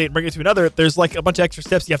in one state and bring it to another, there's like a bunch of extra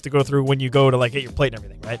steps you have to go through when you go to like get your plate and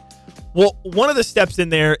everything, right? Well, one of the steps in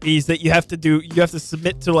there is that you have to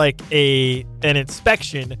submit to like an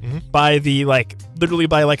inspection by literally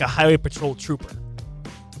by a highway patrol trooper.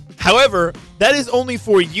 However, that is only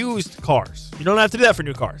for used cars. You don't have to do that for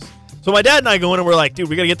new cars. So my dad and I go in and we're like, dude,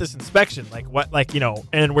 we got to get this inspection.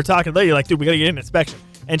 And we're talking to the lady like, dude, we got to get an inspection.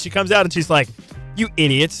 And she comes out and she's like, you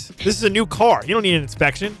idiots, this is a new car. You don't need an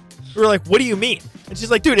inspection. We were like, what do you mean? And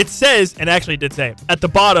she's like, dude, it says, and actually it did say, at the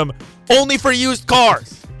bottom, only for used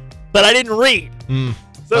cars. But I didn't read.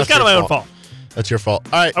 So it's kind of my own fault. That's your fault.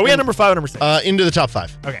 All right. Are we at number 5 or number 6? Into the top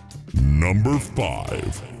 5. Okay. Number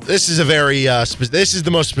 5. This is a very, this is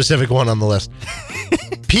the most specific one on the list.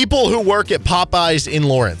 People who work at Popeyes in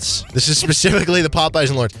Lawrence. This is specifically the Popeyes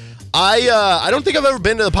in Lawrence. I don't think I've ever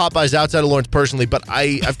been to the Popeyes outside of Lawrence personally, but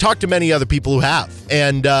I've talked to many other people who have.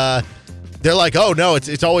 And they're like, oh, no,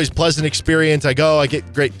 it's always a pleasant experience. I go, I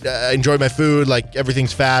get great, enjoy my food. Like,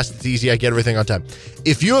 everything's fast. It's easy. I get everything on time.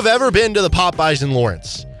 If you have ever been to the Popeyes in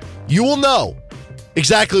Lawrence, you will know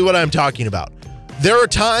exactly what I'm talking about. There are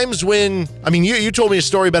times when, I mean, you told me a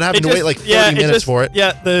story about having to wait like 30 minutes for it.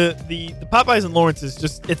 Yeah, the Popeyes in Lawrence is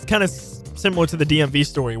just, it's kind of similar to the DMV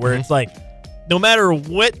story where it's like, no matter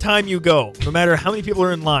what time you go, no matter how many people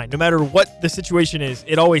are in line, no matter what the situation is,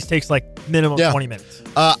 it always takes like minimum 20 minutes.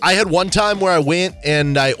 I had one time where I went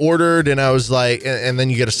and I ordered and I was like, and then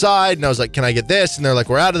you get a side and I was like, can I get this? And they're like,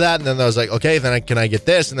 we're out of that. And then I was like, okay, then can I get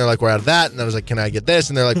this? And they're like, we're out of that. And I was like, can I get this?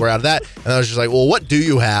 And they're like, we're out of that. And I was just like, well, what do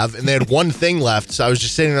you have? And they had one thing left. So I was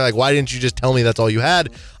just sitting there like, why didn't you just tell me that's all you had?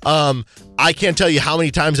 I can't tell you how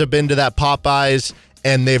many times I've been to that Popeyes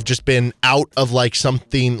and they've just been out of like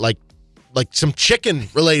something like some chicken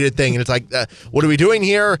related thing, and it's like, what are we doing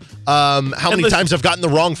here? How many times I've gotten the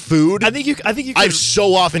wrong food? I think you. I've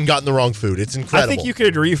so often gotten the wrong food. It's incredible. I think you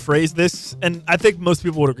could rephrase this, and I think most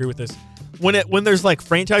people would agree with this. When there's like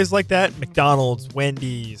franchises like that, McDonald's,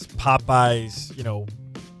 Wendy's, Popeyes,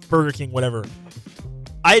 Burger King, whatever.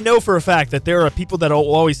 I know for a fact that there are people that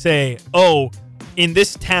will always say, "Oh, in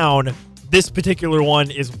this town, this particular one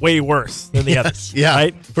is way worse than the others." Yeah,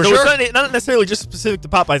 right? For sure. It's not necessarily just specific to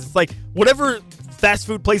Popeyes. It's like whatever fast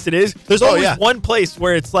food place it is, there's always one place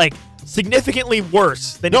where it's like significantly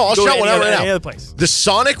worse than I'll shout one out right now. Any other place. The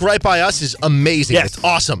Sonic right by us is amazing. Yes. It's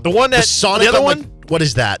awesome. The Sonic, other one? What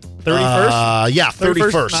is that? 31st? Yeah,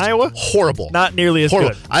 31st. in Iowa? Horrible. Not nearly as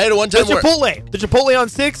Horrible. good. I had one time The Chipotle on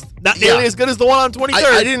 6th, not nearly as good as the one on 23rd.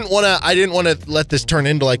 I didn't want to let this turn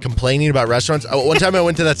into like complaining about restaurants. One time I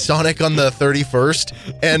went to that Sonic on the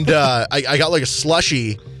 31st, and I got like a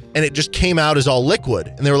slushie, and it just came out as all liquid.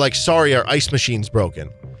 And they were like, "Sorry, our ice machine's broken."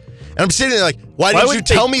 And I'm sitting there like, why didn't you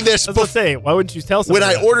tell me this before? Why wouldn't you tell someone when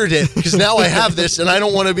I ordered it? Because now I have this, and I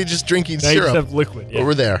don't want to be just drinking now syrup. You just have liquid. Yeah. But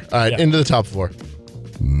we're there. All right, into the top 4.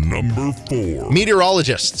 Number 4.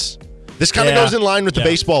 Meteorologists. This kind of goes in line with the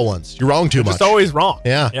baseball ones. You're wrong too much. Just always wrong.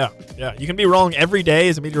 Yeah. You can be wrong every day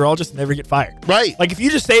as a meteorologist and never get fired. Right. Like if you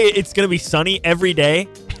just say it's going to be sunny every day,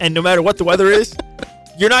 and no matter what the weather is,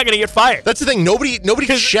 you're not going to get fired. That's the thing. Nobody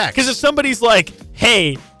checks. Because if somebody's like,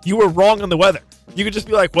 "Hey, you were wrong on the weather," you could just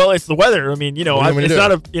be like, "Well, it's the weather. I mean, it's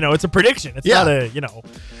not a, it's a prediction. It's not a,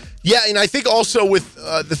 Yeah, and I think also with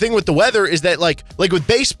the thing with the weather is that like with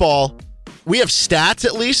baseball, we have stats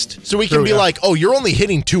at least, so we can be like, "Oh, you're only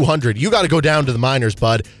hitting 200. You got to go down to the minors,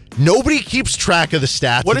 bud." Nobody keeps track of the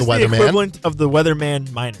stats of the weatherman. What is the equivalent of the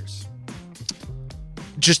weatherman minors?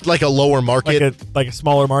 Just like a lower market, like a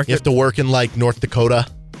smaller market. You have to work in like North Dakota,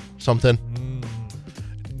 something.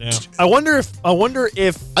 Yeah. I wonder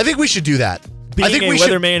if I think we should do that. Being a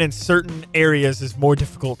weatherman in certain areas is more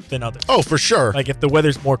difficult than others. Oh, for sure. Like if the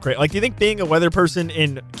weather's more crazy. Like, do you think being a weather person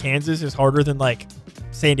in Kansas is harder than like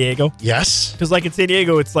San Diego? Yes. Because like in San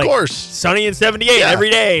Diego, it's like sunny and 78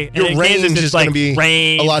 every day. Your and in range Kansas, is going to be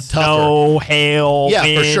rain, a lot tougher. Snow, hail,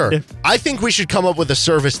 wind. For sure. I think we should come up with a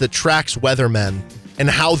service that tracks weathermen and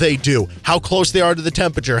how they do, how close they are to the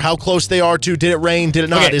temperature, how close they are to did it rain, did it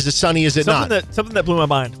not, is it sunny, is it not? Something that blew my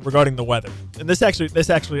mind regarding the weather, and this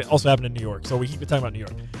actually also happened in New York, so we keep talking about New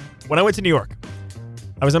York. When I went to New York,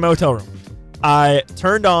 I was in my hotel room. I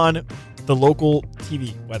turned on the local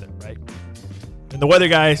TV weather, right? And the weather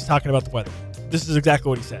guy is talking about the weather. This is exactly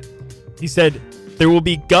what he said. He said, There will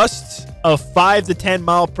be gusts of 5 to 10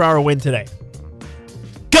 mile per hour wind today.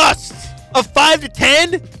 Gusts of 5 to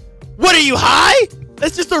 10? What are you, high?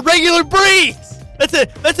 That's just a regular breeze.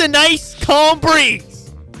 That's a nice, calm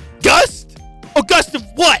breeze. Gust? A gust of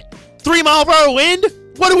what? 3 mile per hour wind?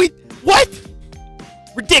 What?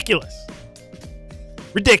 Ridiculous.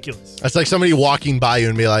 That's like somebody walking by you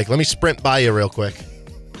and be like, let me sprint by you real quick.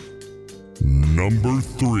 Number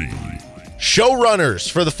 3. Showrunners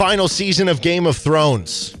for the final season of Game of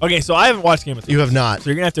Thrones. Okay, so I haven't watched Game of Thrones. You have not. So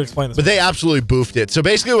you're going to have to explain this. But they absolutely boofed it. So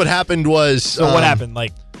basically what happened was... So what happened?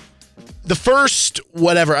 Like, the first,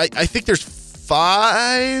 whatever, I think there's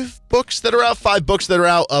 5 books that are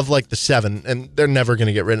out of like the 7, and they're never going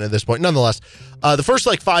to get written at this point. Nonetheless, the first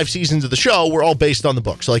like 5 seasons of the show were all based on the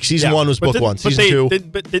book. So like season 1 was book 1, season 2.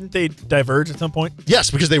 Didn't they diverge at some point? Yes,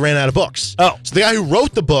 because they ran out of books. Oh. So the guy who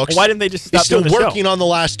wrote the books Why didn't they just stop is still doing the show? working on the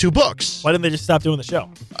last 2 books. Why didn't they just stop doing the show?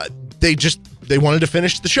 They wanted to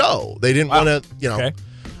finish the show. They didn't want to, Okay.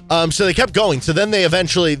 So they kept going. So then they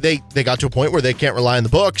eventually, they got to a point where they can't rely on the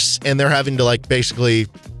books, and they're having to like basically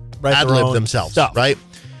Write their ad-lib own themselves, stuff. right?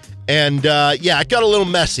 And it got a little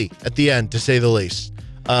messy at the end, to say the least.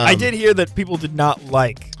 I did hear that people did not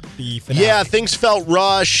like the finale. Yeah, things felt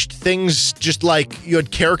rushed. Things just like you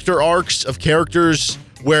had character arcs of characters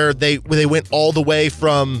where they went all the way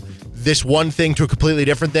from this one thing to a completely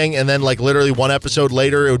different thing, and then like literally one episode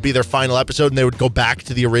later it would be their final episode and they would go back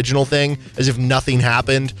to the original thing as if nothing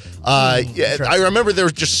happened. I remember there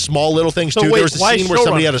was just small little things too. There was a scene where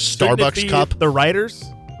somebody had a Starbucks cup. The writers?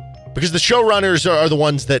 Because the showrunners are the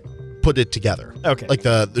ones that put it together. Okay. Like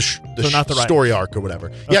the not the story arc or whatever.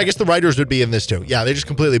 Okay. Yeah, I guess the writers would be in this too. Yeah, they just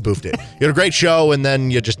completely boofed it. You had a great show and then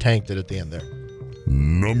you just tanked it at the end there.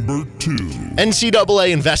 Number 2.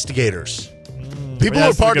 NCAA investigators. People who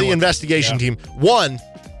are part of the investigation team. 1,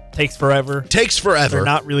 Takes forever. They're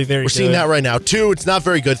not really very We're good. seeing that right now. 2, it's not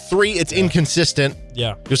very good. 3, it's inconsistent.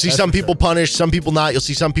 Yeah. You'll see some people punished, some people not. You'll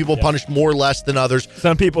see some people punished more or less than others.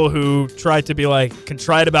 Some people who try to be like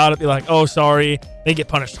contrite about it, be like, oh, sorry. They get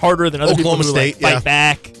punished harder than other Oklahoma people who State, like, fight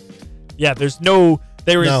back. Yeah, there is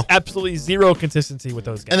absolutely zero consistency with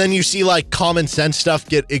those guys. And then you see like common sense stuff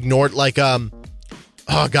get ignored. Like,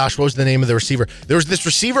 oh gosh, what was the name of the receiver? There was this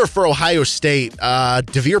receiver for Ohio State,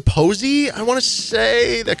 DeVere Posey, I want to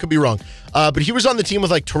say. That could be wrong. But he was on the team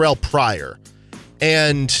with like Terrell Pryor.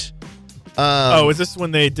 And is this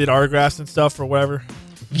when they did autographs and stuff or whatever?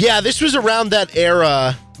 Yeah, this was around that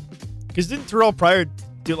era. Because didn't Terrell Pryor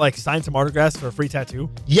sign some autographs for a free tattoo?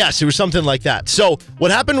 Yes, it was something like that. So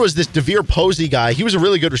what happened was this DeVere Posey guy, he was a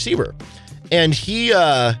really good receiver. And he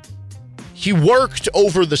worked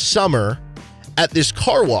over the summer at this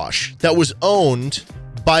car wash that was owned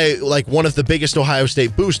by like one of the biggest Ohio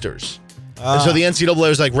State boosters. And so the NCAA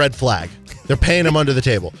was like, red flag. They're paying him under the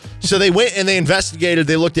table. So they went and they investigated.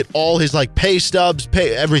 They looked at all his like pay stubs,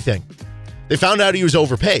 everything. They found out he was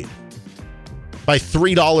overpaid by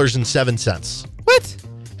 $3.07. What?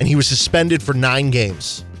 And he was suspended for 9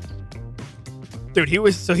 games. Dude, he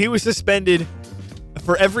was suspended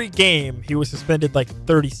for every game. He was suspended like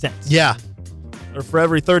 30 cents. Yeah. Or for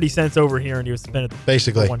every 30 cents over here, and he was suspended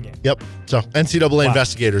basically for 1 game. Yep. So NCAA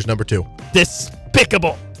investigators, number 2.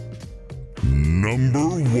 Despicable. Number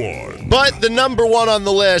 1. But the number 1 on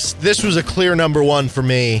the list, this was a clear number 1 for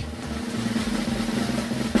me.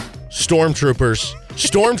 Stormtroopers.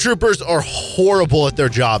 Stormtroopers are horrible at their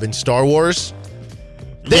job in Star Wars.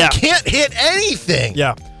 They can't hit anything.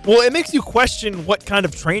 Yeah. Well, it makes you question what kind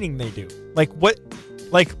of training they do. Like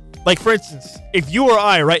for instance, if you or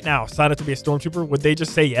I right now signed up to be a stormtrooper, would they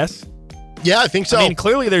just say yes? Yeah, I think so. I mean,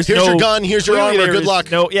 clearly here's here's your gun, here's your armor, good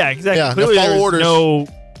luck. No, yeah, exactly. Yeah, clearly follow there's orders. no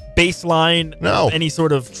baseline, No. any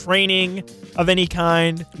sort of training of any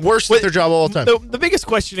kind. Worst at their job all the time. The biggest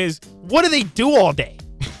question is, what do they do all day?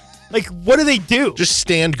 Like, what do they do? Just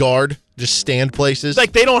stand guard. Just stand places.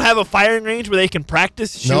 Like, they don't have a firing range where they can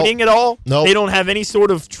practice shooting at all? Nope. They don't have any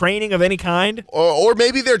sort of training of any kind? Or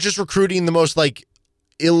maybe they're just recruiting the most, like,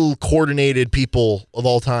 ill-coordinated people of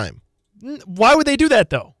all time. Why would they do that,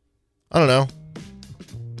 though? I don't know.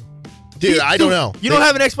 Dude, I don't know. You don't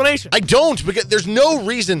have an explanation. I don't, because there's no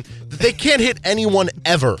reason that they can't hit anyone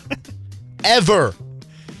ever. Ever.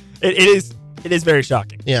 It is very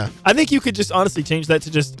shocking. Yeah. I think you could just honestly change that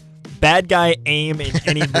to just bad guy aim in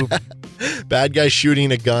any movie. Bad guy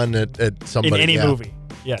shooting a gun at somebody. In any movie.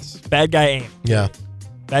 Yes. Bad guy aim. Yeah.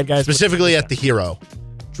 Bad guys. Specifically at the hero.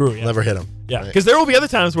 True. Yeah. Never hit him. Yeah, because there will be other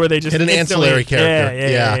times where they just hit an ancillary character.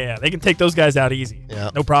 Yeah. They can take those guys out easy. Yeah.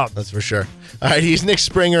 No problem. That's for sure. All right, he's Nick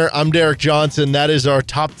Springer. I'm Derek Johnson. That is our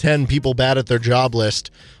top 10 people bad at their job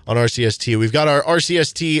list on RCST. We've got our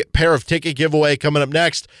RCST pair of ticket giveaway coming up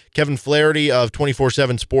next. Kevin Flaherty of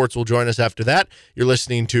 24/7 Sports will join us after that. You're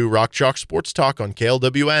listening to Rock Chalk Sports Talk on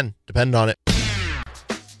KLWN. Depend on it.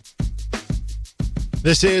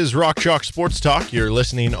 This is Rock Chalk Sports Talk. You're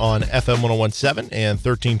listening on FM 1017 and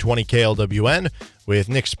 1320 KLWN with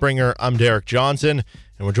Nick Springer. I'm Derek Johnson,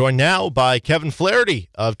 and we're joined now by Kevin Flaherty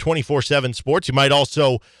of 24/7 Sports. You might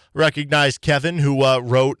also recognize Kevin, who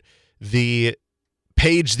wrote the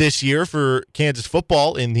page this year for Kansas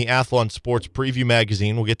football in the Athlon Sports Preview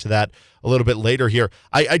magazine. We'll get to that a little bit later here.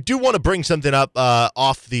 I do want to bring something up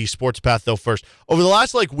off the sports path, though, first. Over the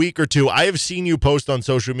last week or two, I have seen you post on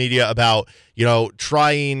social media about,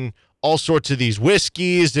 trying all sorts of these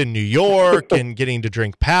whiskeys in New York and getting to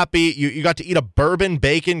drink Pappy. You got to eat a bourbon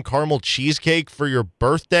bacon caramel cheesecake for your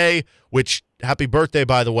birthday, which, happy birthday,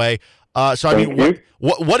 by the way. So I mean,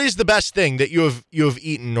 what is the best thing that you have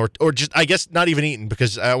eaten, or just, I guess, not even eaten,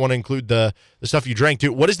 because I want to include the stuff you drank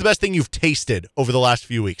too. What is the best thing you've tasted over the last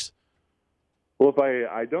few weeks? Well, if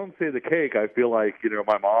I don't say the cake, I feel like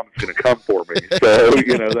my mom's going to come for me. So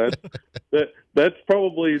that's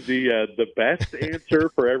probably the best answer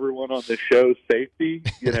for everyone on the show's safety.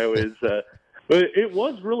 But it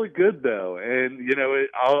was really good though, and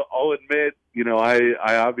I'll admit,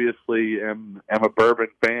 I obviously am a bourbon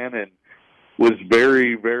fan and was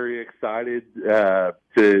very, very excited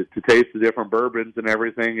to taste the different bourbons and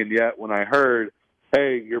everything. And yet when I heard,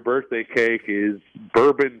 hey, your birthday cake is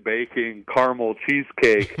bourbon bacon caramel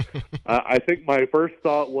cheesecake, I think my first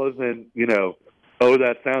thought wasn't, oh,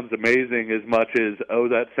 that sounds amazing, as much as, oh,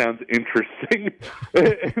 that sounds interesting.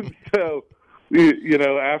 And so,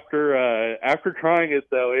 after trying it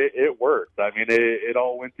though, it worked. I mean, it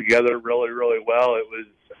all went together really, really well.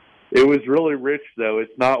 It was really rich though.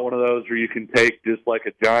 It's not one of those where you can take just like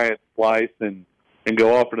a giant slice and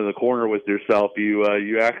go off into the corner with yourself.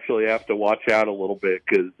 You actually have to watch out a little bit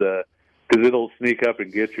because it'll sneak up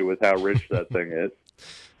and get you with how rich that thing is.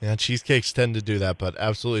 Yeah, cheesecakes tend to do that, but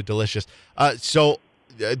absolutely delicious. So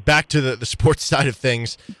back to the sports side of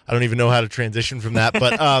things. I don't even know how to transition from that,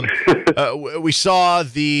 but we saw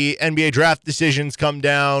the NBA draft decisions come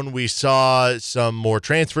down. We saw some more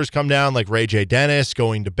transfers come down, like Ray J. Dennis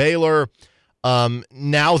going to Baylor.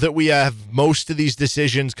 Now that we have most of these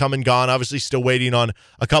decisions come and gone, obviously still waiting on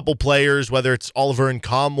a couple players, whether it's Oliver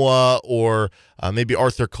Nkamwa or maybe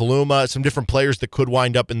Arthur Kaluma, some different players that could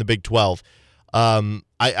wind up in the Big 12.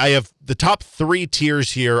 I have the top 3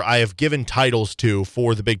 tiers here I have given titles to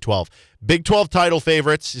for the Big 12. Big 12 title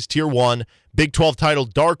favorites is tier 1, Big 12 title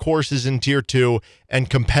dark horses in tier 2,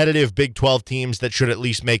 and competitive Big 12 teams that should at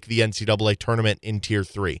least make the NCAA tournament in tier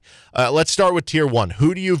 3. Let's start with tier 1.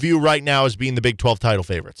 Who do you view right now as being the Big 12 title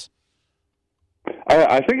favorites?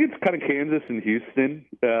 I think it's kind of Kansas and Houston.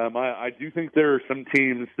 I do think there are some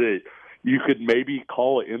teams that you could maybe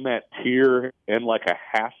call in that tier and like a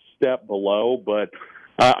half step below, but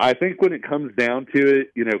I think when it comes down to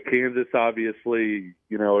it, Kansas obviously,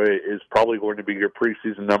 is probably going to be your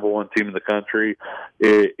preseason number 1 team in the country.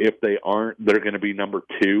 If they aren't, they're going to be number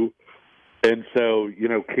 2. And so,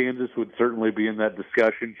 Kansas would certainly be in that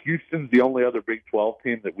discussion. Houston's the only other Big 12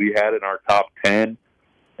 team that we had in our top 10.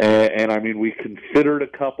 And I mean, we considered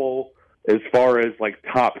a couple as far as like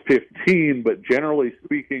top 15, but generally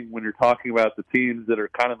speaking, when you're talking about the teams that are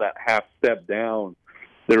kind of that half step down,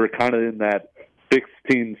 they were kind of in that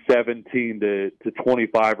 16, 17 to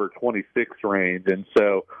 25 or 26 range. And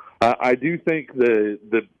so I do think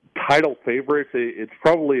the title favorites, it's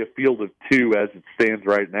probably a field of 2 as it stands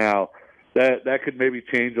right now. That could maybe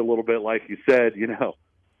change a little bit. Like you said,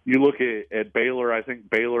 you look at Baylor, I think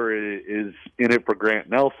Baylor is in it for Grant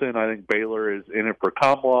Nelson. I think Baylor is in it for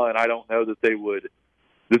Kamala, and I don't know that they would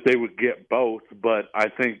get both, but I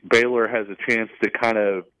think Baylor has a chance to kind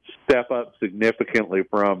of step up significantly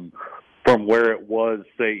from where it was,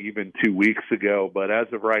 say, even 2 weeks ago. But as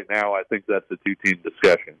of right now, I think that's a 2-team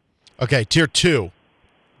discussion. Okay, tier 2,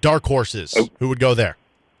 dark horses. Oh. Who would go there?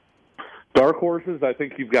 Dark horses, I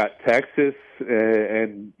think you've got Texas,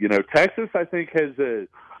 and Texas, I think, has a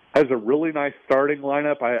really nice starting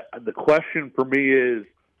lineup. The question for me is,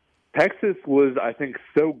 Texas was, I think,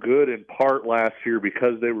 so good in part last year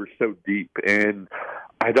because they were so deep, and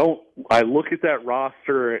I look at that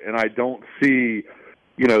roster and I don't see,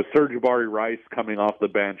 Serge Rice coming off the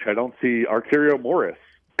bench. I don't see Arterio Morris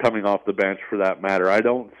coming off the bench for that matter. I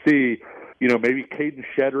don't see, maybe Caden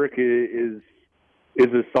Shedrick is is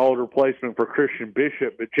a solid replacement for Christian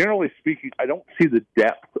Bishop. But generally speaking, I don't see the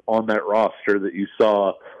depth on that roster that you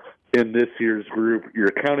saw in this year's group.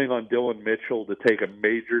 You're counting on Dylan Mitchell to take a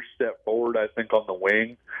major step forward, I think, on the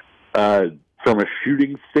wing. From a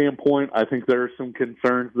shooting standpoint, I think there are some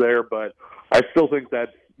concerns there, but I still think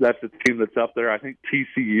that's a team that's up there. I think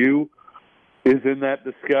TCU is in that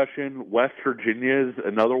discussion. West Virginia is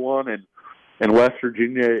another one, and West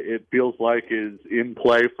Virginia, it feels like, is in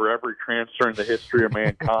play for every transfer in the history of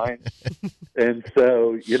mankind. And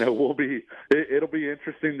so, it'll be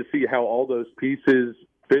interesting to see how all those pieces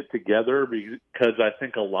fit together, because I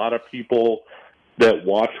think a lot of people that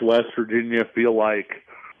watch West Virginia feel like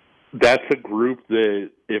that's a group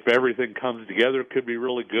that, if everything comes together, could be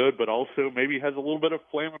really good, but also maybe has a little bit of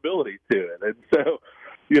flammability to it. And so,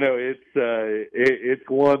 it's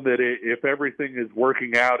one that if everything is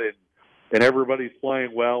working out and everybody's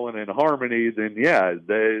playing well and in harmony, then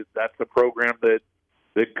that's a program that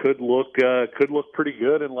could look pretty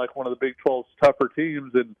good and like one of the Big 12's tougher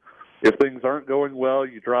teams. And if things aren't going well,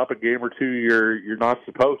 you drop a game or two you're not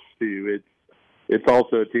supposed to. It's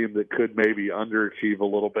also a team that could maybe underachieve a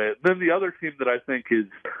little bit. Then the other team that I think is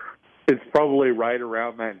probably right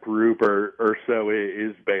around that group or so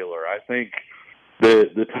is Baylor. I think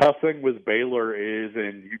the tough thing with Baylor is,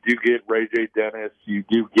 and you do get Ray J. Dennis, you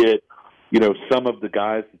do get some of the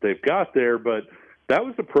guys that they've got there, but that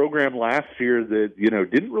was a program last year that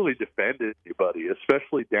didn't really defend anybody,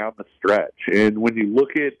 especially down the stretch. And when you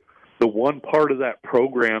look at the one part of that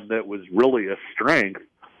program that was really a strength,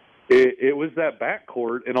 it was that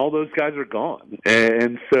backcourt, and all those guys are gone.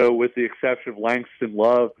 And so, with the exception of Langston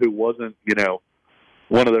Love, who wasn't,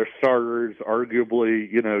 one of their starters, arguably,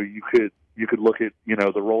 you could look at,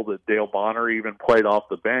 the role that Dale Bonner even played off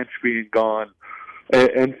the bench being gone.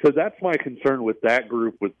 And so that's my concern with that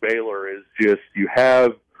group with Baylor is just you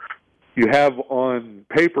have on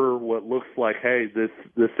paper what looks like, hey, this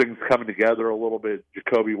thing's coming together a little bit.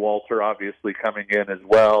 Jacoby Walter obviously coming in as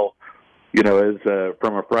well, as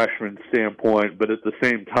from a freshman standpoint. But at the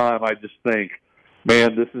same time, I just think,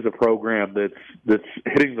 man, this is a program that's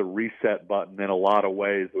hitting the reset button in a lot of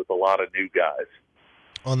ways with a lot of new guys.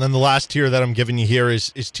 Well, and then the last tier that I'm giving you here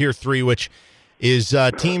is tier 3, which is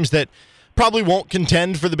teams that probably won't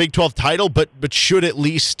contend for the Big 12 title, but should at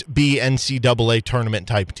least be NCAA tournament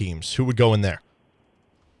type teams. Who would go in there?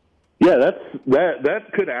 Yeah,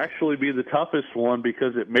 that could actually be the toughest one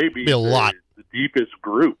because it may be a lot. The deepest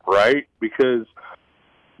group, right? Because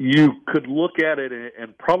you could look at it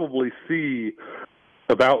and probably see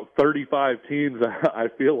about 35 teams, I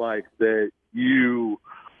feel like, that you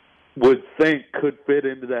would think could fit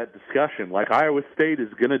into that discussion. Like Iowa State is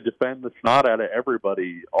going to defend the snot out of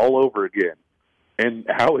everybody all over again. And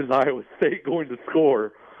how is Iowa State going to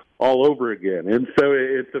score all over again? And so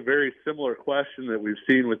it's a very similar question that we've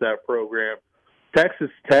seen with that program. Texas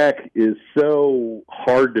Tech is so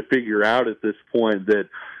hard to figure out at this point that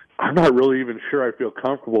I'm not really even sure I feel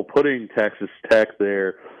comfortable putting Texas Tech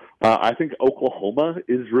there. I think Oklahoma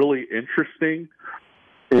is really interesting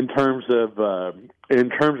in terms of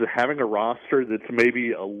having a roster that's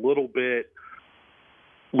maybe a little bit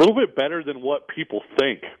better than what people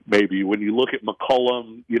think. Maybe when you look at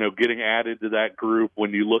McCollum, getting added to that group.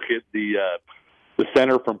 When you look at the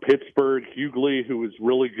center from Pittsburgh, Hughley, who was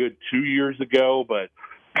really good 2 years ago, but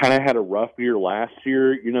kind of had a rough year last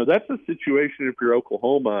year. That's a situation if you're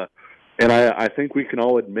Oklahoma. And I think we can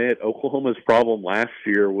all admit Oklahoma's problem last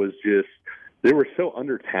year was just they were so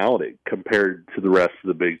under-talented compared to the rest of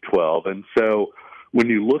the Big 12. And so when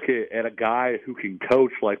you look at a guy who can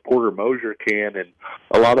coach like Porter Moser can, and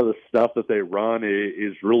a lot of the stuff that they run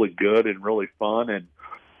is really good and really fun, and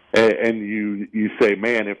you say,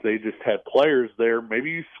 man, if they just had players there,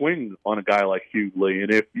 maybe you swing on a guy like Hughley.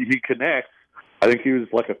 And if he connects, I think he was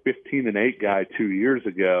like a 15-8 guy 2 years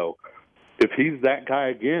ago. If he's that guy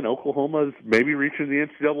again, Oklahoma's maybe reaching the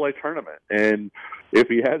NCAA tournament. And if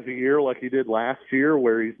he has a year like he did last year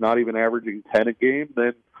where he's not even averaging 10 a game,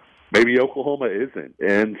 then maybe Oklahoma isn't.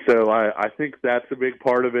 And so I think that's a big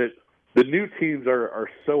part of it. The new teams are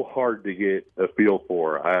so hard to get a feel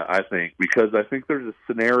for, I think, because I think there's a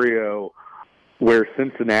scenario where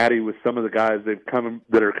Cincinnati, with some of the guys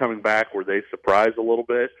that are coming back, where they surprise a little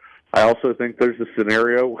bit. I also think there's a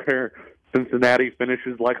scenario where Cincinnati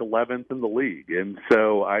finishes like 11th in the league. And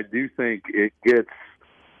so I do think it gets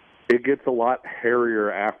a lot hairier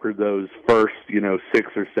after those first,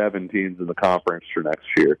 6 or 7 teams in the conference for next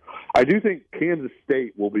year. I do think Kansas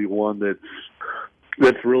State will be one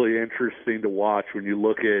that's really interesting to watch when you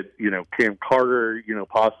look at, Cam Carter,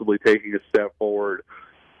 possibly taking a step forward,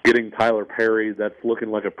 getting Tyler Perry. That's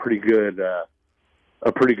looking like a pretty good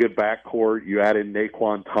a pretty good backcourt. You add in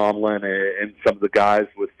Naquan Tomlin and some of the guys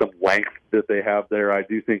with some length that they have there. I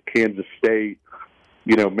do think Kansas State,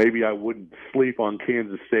 maybe I wouldn't sleep on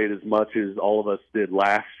Kansas State as much as all of us did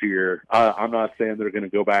last year. I'm not saying they're going to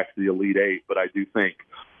go back to the Elite Eight, but I do think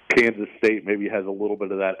Kansas State maybe has a little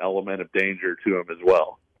bit of that element of danger to them as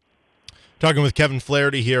well. Talking with Kevin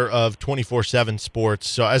Flaherty here of 24/7 Sports.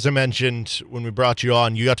 So as I mentioned when we brought you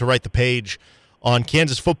on, you got to write the page on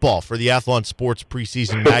Kansas football for the Athlon Sports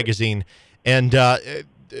preseason magazine. And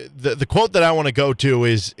the quote that I want to go to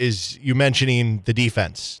is you mentioning the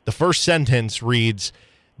defense. The first sentence reads,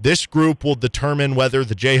 "This group will determine whether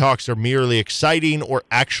the Jayhawks are merely exciting or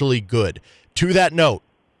actually good." To that note,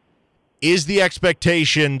 is the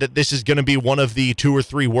expectation that this is going to be one of the 2 or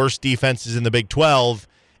 3 worst defenses in the Big 12?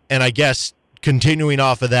 And I guess continuing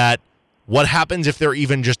off of that, what happens if they're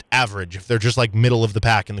even just average, if they're just like middle of the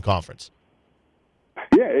pack in the conference?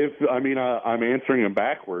 Yeah, I'm answering them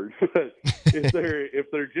backwards.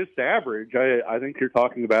 if they're just average, I think you're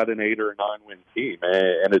talking about an 8 or a 9 win team,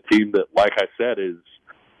 and a team that, like I said,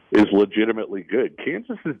 is legitimately good.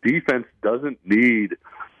 Kansas's defense doesn't need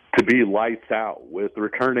to be lights out with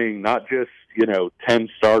returning not just 10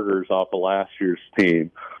 starters off of last year's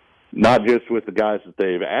team, not just with the guys that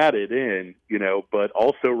they've added in, but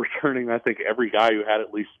also returning, I think, every guy who had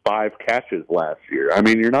at least 5 catches last year. I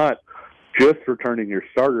mean, you're not just returning your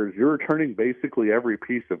starters, you're returning basically every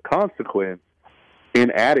piece of consequence in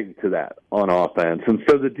adding to that on offense. And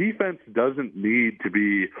so the defense doesn't need to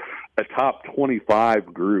be a top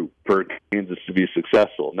 25 group for Kansas to be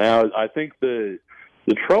successful. Now, I think the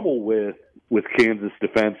trouble with Kansas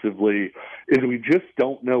defensively is we just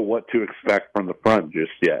don't know what to expect from the front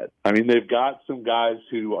just yet. I mean, they've got some guys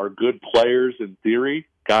who are good players in theory,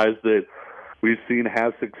 guys that we've seen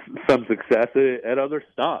have some success at other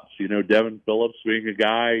stops. Devin Phillips being a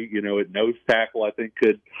guy, at nose tackle, I think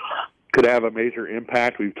could have a major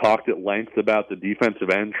impact. We've talked at length about the defensive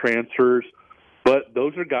end transfers. But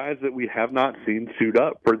those are guys that we have not seen suit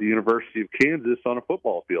up for the University of Kansas on a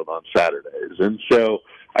football field on Saturdays. And so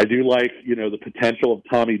I do like, the potential of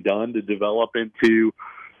Tommy Dunn to develop into,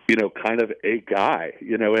 kind of a guy,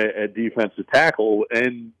 at defensive tackle.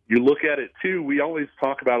 And you look at it, too, we always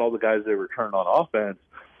talk about all the guys they return on offense.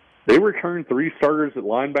 They return 3 starters at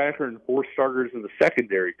linebacker and 4 starters in the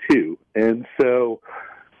secondary, too. And so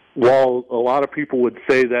while a lot of people would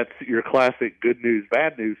say that's your classic good news,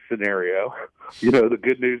 bad news scenario, the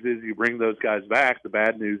good news is you bring those guys back. The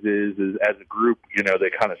bad news is as a group, they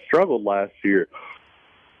kind of struggled last year.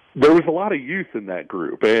 There was a lot of youth in that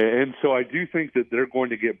group, and so I do think that they're going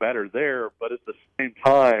to get better there. But at the same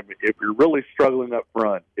time, if you're really struggling up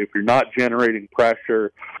front, if you're not generating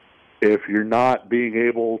pressure, if you're not being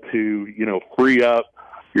able to, free up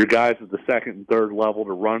your guys at the second and third level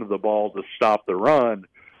to run the ball to stop the run,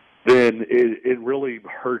 then it really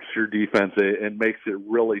hurts your defense and makes it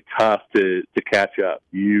really tough to catch up.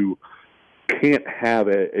 You can't have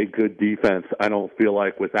a good defense, I don't feel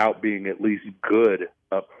like, without being at least good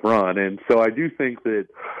up front. And so I do think that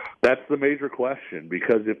that's the major question,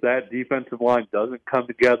 because if that defensive line doesn't come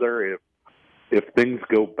together, if things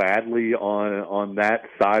go badly on that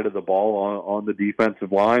side of the ball on the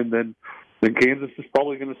defensive line, then Kansas is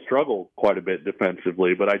probably going to struggle quite a bit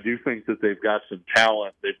defensively. But I do think that they've got some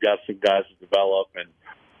talent. They've got some guys to develop,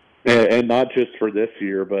 and not just for this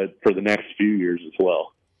year, but for the next few years as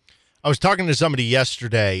well. I was talking to somebody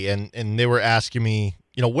yesterday, and they were asking me,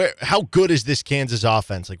 how good is this Kansas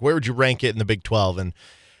offense? Like, where would you rank it in the Big 12? And,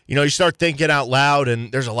 you start thinking out loud,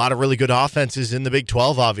 and there's a lot of really good offenses in the Big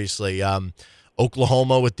 12, obviously.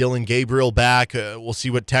 Oklahoma with Dylan Gabriel back. We'll see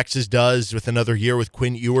what Texas does with another year with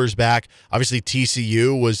Quinn Ewers back. Obviously,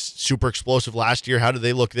 TCU was super explosive last year. How do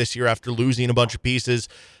they look this year after losing a bunch of pieces?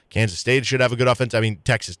 Kansas State should have a good offense. I mean,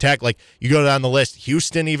 Texas Tech, like, you go down the list.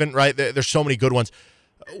 Houston even, right? There's so many good ones.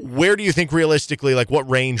 Where do you think realistically, like, what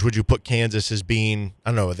range would you put Kansas as being?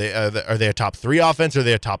 I don't know. Are they a top 3 offense? Are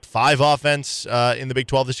they a top 5 offense in the Big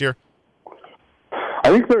 12 this year? I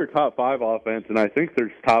think they're a top 5 offense, and I think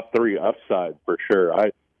there's top 3 upside for sure.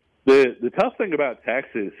 The tough thing about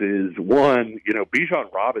Texas is, one,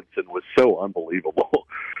 Bijan Robinson was so unbelievable,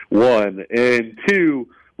 one, and two,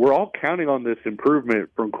 we're all counting on this improvement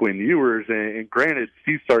from Quinn Ewers, and granted,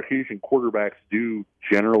 Steve Sarkisian quarterbacks do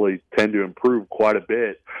generally tend to improve quite a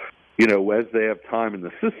bit, as they have time in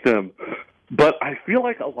the system. But I feel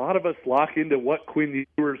like a lot of us lock into what Quinn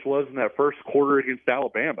Ewers was in that first quarter against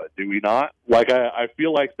Alabama, do we not? Like, I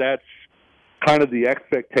feel like that's kind of the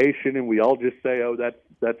expectation, and we all just say, oh,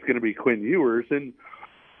 that's going to be Quinn Ewers. And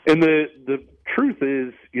And the truth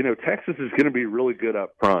is, Texas is going to be really good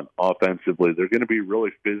up front offensively. They're going to be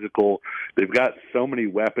really physical. They've got so many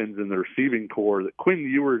weapons in the receiving core that Quinn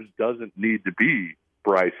Ewers doesn't need to be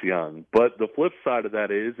Bryce Young. But the flip side of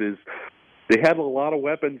that is they had a lot of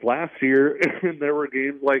weapons last year, and there were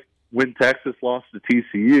games like when Texas lost to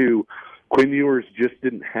TCU, Quinn Ewers just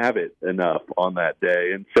didn't have it enough on that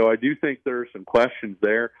day. And so I do think there are some questions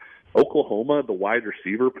there. Oklahoma, the wide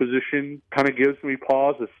receiver position, kind of gives me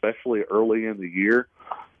pause, especially early in the year.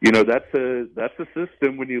 That's a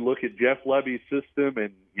system when you look at Jeff Levy's system,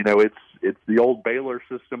 and it's the old Baylor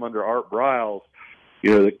system under Art Briles.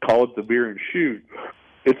 They call it the veer and shoot.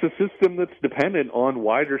 It's a system that's dependent on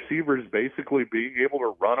wide receivers basically being able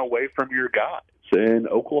to run away from your guys, and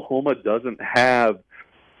Oklahoma doesn't have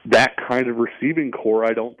that kind of receiving core,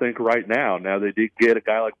 I don't think, right now. Now, they did get a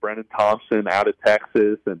guy like Brendan Thompson out of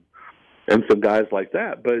Texas and some guys like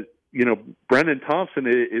that. But, Brendan Thompson,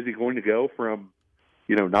 is he going to go from,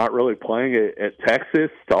 not really playing at Texas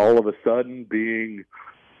to all of a sudden being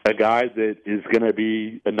a guy that is going to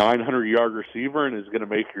be a 900-yard receiver and is going to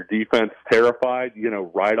make your defense terrified,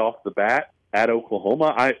 right off the bat at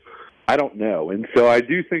Oklahoma? I don't know. And so I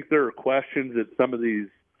do think there are questions at some of these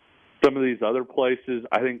other places.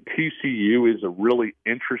 I think TCU is a really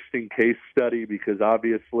interesting case study because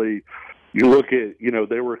obviously you look at,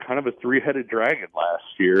 they were kind of a three-headed dragon last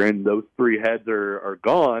year, and those three heads are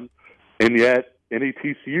gone, and yet any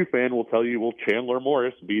TCU fan will tell you, well, Chandler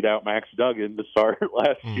Morris beat out Max Duggan to start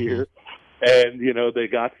last year, and, they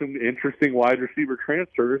got some interesting wide receiver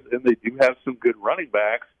transfers, and they do have some good running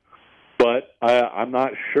backs, but I'm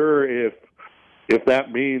not sure if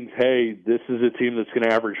that means, hey, this is a team that's going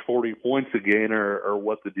to average 40 points a game or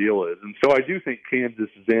what the deal is. And so I do think Kansas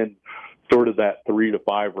is in sort of that 3 to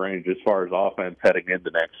 5 range as far as offense heading into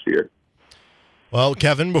next year. Well,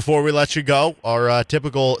 Kevin, before we let you go, our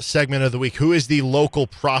typical segment of the week, who is the local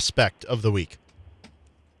prospect of the week?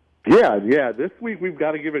 Yeah. This week we've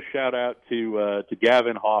got to give a shout-out to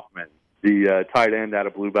Gavin Hoffman, the tight end out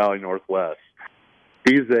of Blue Valley Northwest.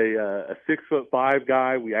 He's a 6'5"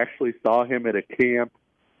 guy. We actually saw him at a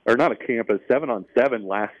 7-on-7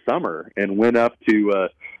 last summer, and went up to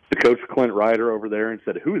Coach Clint Ryder over there and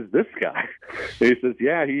said, "Who is this guy?" And he says,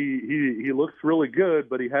 "Yeah, he looks really good,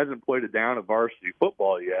 but he hasn't played a down of varsity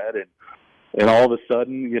football yet." And all of a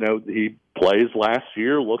sudden, he plays last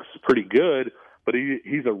year, looks pretty good, but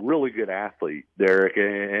he's a really good athlete, Derek.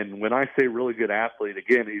 And when I say really good athlete,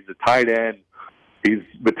 again, he's a tight end. He's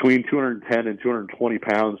between 210 and 220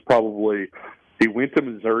 pounds, probably. He went to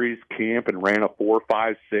Missouri's camp and ran a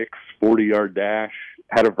 4.56 40-yard dash,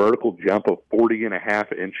 had a vertical jump of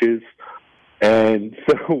 40.5 inches. And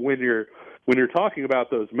so when you're talking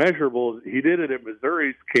about those measurables, he did it at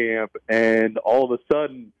Missouri's camp, and all of a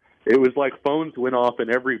sudden it was like phones went off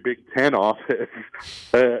in every Big Ten office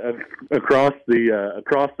across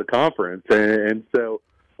the conference. And so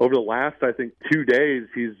over the last, I think, 2 days,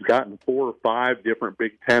 he's gotten 4 or 5 different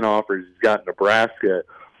Big Ten offers. He's got Nebraska.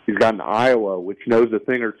 He's gotten Iowa, which knows a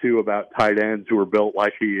thing or two about tight ends who are built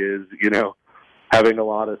like he is, having a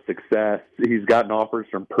lot of success. He's gotten offers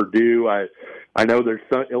from Purdue. I know there's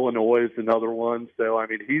some Illinois is another one. So, I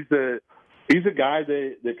mean, he's a guy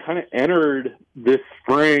that kind of entered this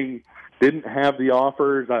spring, didn't have the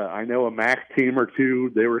offers. I know a MAC team or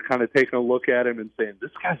two, they were kind of taking a look at him and saying,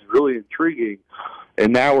 this guy's really intriguing.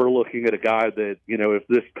 And now we're looking at a guy that, if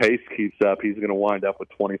this pace keeps up, he's going to wind up with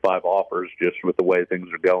 25 offers just with the way things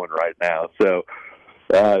are going right now. So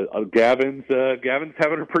Gavin's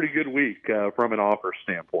having a pretty good week from an offer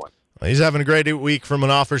standpoint. He's having a great week from an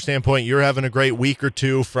offer standpoint. You're having a great week or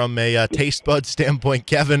two from a taste bud standpoint.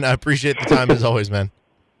 Kevin, I appreciate the time as always, man.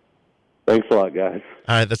 Thanks a lot, guys.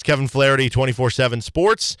 All right, that's Kevin Flaherty, 24/7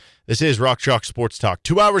 Sports. This is Rock Chalk Sports Talk.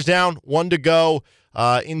 2 hours down, 1 to go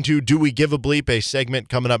into Do We Give a Bleep, a segment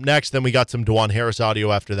coming up next. Then we got some DeJuan Harris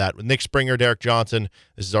audio after that with Nick Springer, Derek Johnson.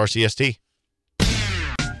 This is RCST.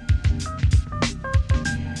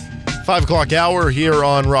 5 o'clock hour here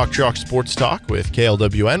on Rock Chalk Sports Talk with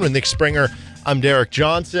KLWN. With Nick Springer, I'm Derek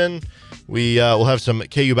Johnson. We will have some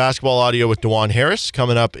KU basketball audio with DeJuan Harris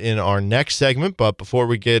coming up in our next segment. But before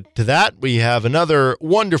we get to that, we have another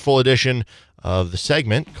wonderful edition of the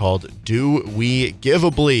segment called Do We Give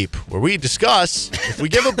a Bleep, where we discuss if we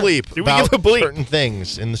give a bleep about certain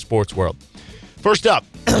things in the sports world. First up,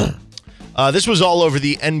 this was all over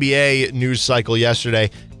the NBA news cycle yesterday.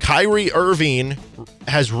 Kyrie Irving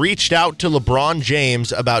has reached out to LeBron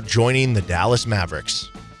James about joining the Dallas Mavericks.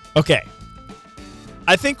 Okay.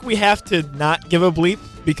 I think we have to not give a bleep,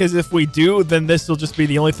 because if we do, then this will just be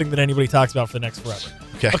the only thing that anybody talks about for the next forever.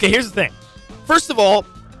 Okay, here's the thing. First of all,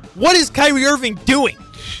 what is Kyrie Irving doing?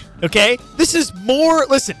 Okay? This is more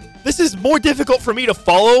difficult for me to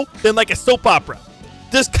follow than like a soap opera.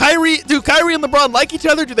 Do Kyrie and LeBron like each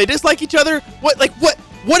other? Do they dislike each other?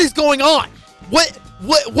 What is going on?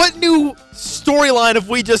 What new storyline have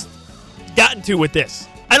we just gotten to with this?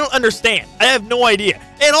 I don't understand. I have no idea.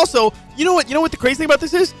 And also, you know what the crazy thing about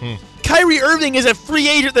this is? Kyrie Irving is a free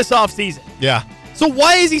agent this offseason. Yeah. So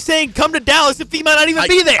why is he saying come to Dallas if he might not even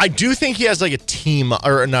be there? I do think he has like a team,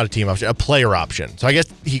 or not a team option, a player option. So I guess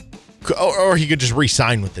he could just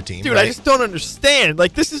re-sign with the team. Dude, right? I just don't understand.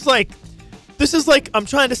 Like this is like I'm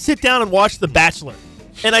trying to sit down and watch The Bachelor,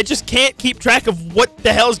 and I just can't keep track of what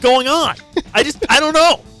the hell is going on. I don't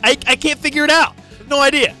know. I can't figure it out. I have no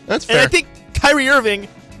idea. That's fair. And I think Kyrie Irving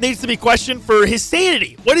needs to be questioned for his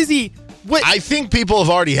sanity. What is he? What? I think people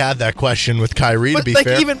have already had that question with Kyrie, to be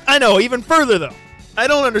fair. Even further though. I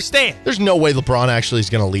don't understand. There's no way LeBron actually is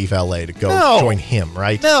going to leave LA to go join him,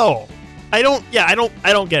 right? No. I don't get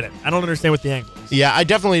it. I don't understand what the angle is. Yeah, I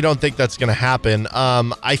definitely don't think that's going to happen.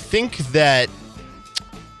 I think that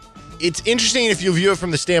it's interesting if you view it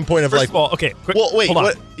from the standpoint of First of all, okay, quick, well, wait, hold on.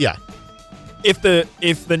 what? Yeah. If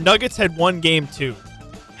the Nuggets had won game 2,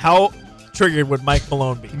 how triggered would Mike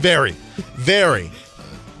Malone be? Very, very.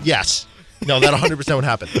 Yes. No, that 100% would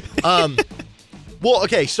happen. Well,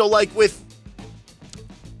 okay, so like with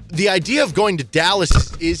the idea of going to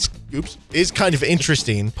Dallas is kind of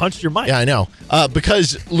interesting. Punched your mic. Yeah, I know.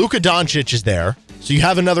 Because Luka Doncic is there. So you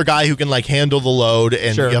have another guy who can like handle the load,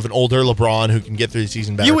 and you have an older LeBron who can get through the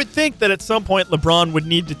season better. You would think that at some point LeBron would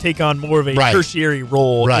need to take on more of a tertiary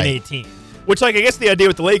role in a team. Which, like, I guess the idea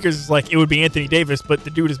with the Lakers is like it would be Anthony Davis, but the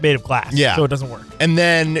dude is made of glass. Yeah. So it doesn't work. And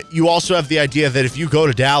then you also have the idea that if you go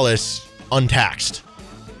to Dallas untaxed,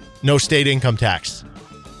 no state income tax.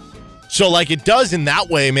 So, like, it does in that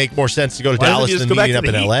way make more sense to go to Dallas than meeting up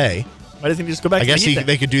in LA. Why doesn't he just go back to the Heat? I guess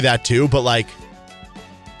they could do that too, but, like,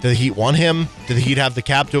 did the Heat want him? Did the Heat have the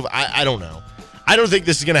cap to? I don't know. I don't think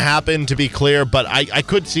this is going to happen, to be clear, but I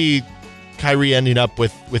could see Kyrie ending up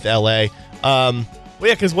with LA. Well,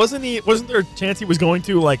 yeah, because wasn't there a chance he was going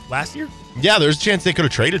to, like, last year? Yeah, there's a chance they could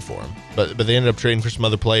have traded for him, but they ended up trading for some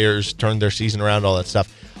other players, turned their season around, all that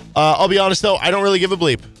stuff. I'll be honest, though, I don't really give a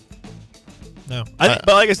bleep. No. But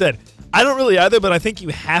like I said, I don't really either, but I think you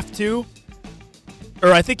have to,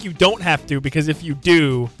 or I think you don't have to, because if you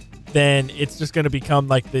do, then it's just going to become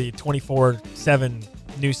like the 24/7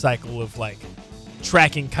 news cycle of like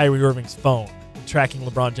tracking Kyrie Irving's phone, and tracking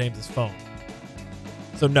LeBron James's phone.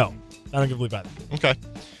 So no, I don't give a bleep either. Okay.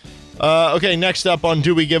 Okay, next up on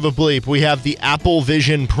Do We Give a Bleep, we have the Apple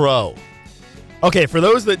Vision Pro. Okay, for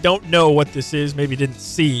those that don't know what this is, maybe didn't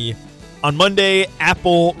see, on Monday,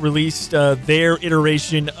 Apple released their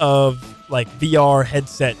iteration of like VR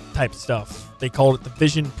headset type stuff. They called it the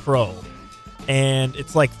Vision Pro. And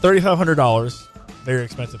it's like $3,500. Very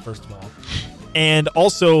expensive, first of all. And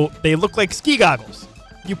also, they look like ski goggles.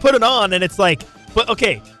 You put it on and it's like, but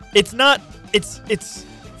okay, it's not, it's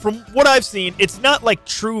from what I've seen, it's not like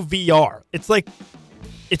true VR. It's like,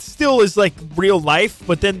 it still is like real life,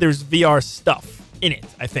 but then there's VR stuff in it,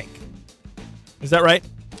 I think. Is that right?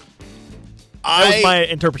 That was my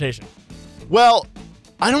interpretation. Well,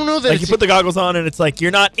 I don't know that like you put the goggles on and it's like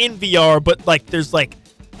you're not in VR, but like there's like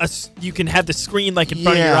you can have the screen like in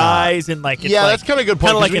front of your eyes and like it's that's kind of a good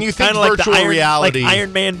point. Like when you think virtual reality, like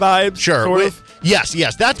Iron Man vibes, sort of.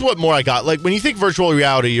 Yes, that's what more I got. Like when you think virtual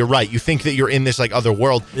reality, you're right. You think that you're in this like other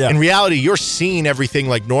world. Yeah. In reality, you're seeing everything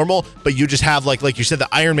like normal, but you just have like you said, the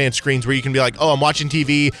Iron Man screens where you can be like, oh, I'm watching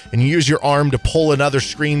TV, and you use your arm to pull another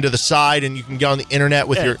screen to the side, and you can get on the internet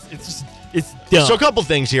with your. It's dumb. So a couple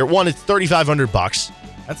things here. One, it's $3,500.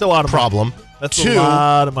 That's a lot of money. That's a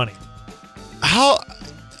lot of money. How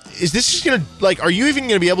is this just gonna like? Are you even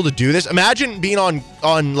gonna be able to do this? Imagine being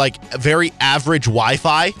on like a very average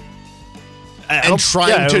Wi-Fi and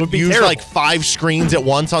trying to use terrible. Like 5 screens at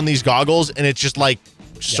once on these goggles, and it's just like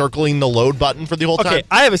circling the load button for the whole time. Okay,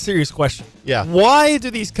 I have a serious question. Yeah. Why do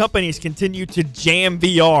these companies continue to jam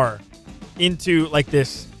VR into like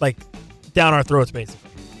this, like down our throats, basically?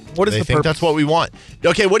 What is the purpose? That's what we want.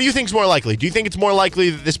 Okay, what do you think is more likely? Do you think it's more likely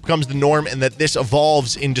that this becomes the norm and that this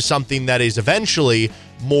evolves into something that is eventually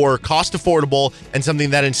more cost affordable and something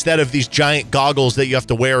that instead of these giant goggles that you have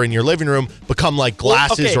to wear in your living room become like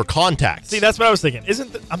glasses or contacts? See, that's what I was thinking.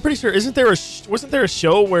 I'm pretty sure wasn't there a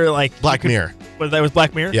show where like Black Mirror? That was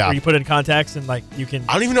Black Mirror? Yeah. Where you put in contacts and like you can.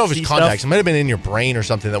 I don't even know if it's contacts. It might have been in your brain or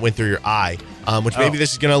something that went through your eye. Which maybe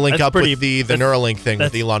this is going to link up with the Neuralink thing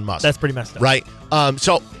with Elon Musk. That's pretty messed up. Right.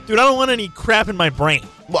 So, dude, I don't want any crap in my brain.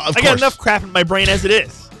 Well, I got enough crap in my brain as it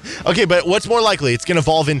is. Okay, but what's more likely? It's going to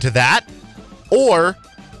evolve into that, or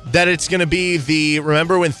That it's going to be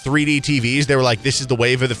remember when 3D TVs, they were like, this is the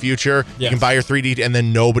wave of the future. Yes. You can buy your 3D, and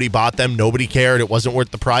then nobody bought them. Nobody cared. It wasn't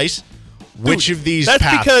worth the price. Which of these That's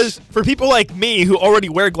paths? because for people like me who already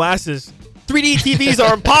wear glasses, 3D TVs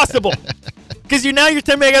are impossible. Because you're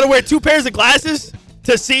telling me I got to wear 2 pairs of glasses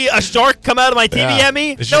to see a shark come out of my TV at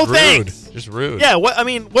me? It's No just rude. thanks. Just rude. Yeah, what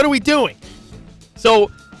are we doing? So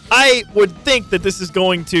I would think that this is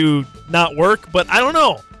going to not work, but I don't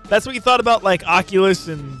know. That's what you thought about, like Oculus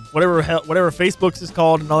and whatever Facebook's is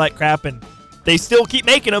called and all that crap, and they still keep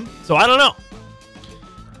making them. So I don't know.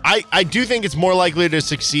 I do think it's more likely to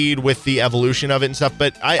succeed with the evolution of it and stuff,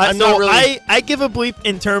 but I'm not really. I give a bleep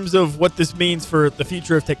in terms of what this means for the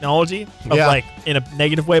future of technology, like in a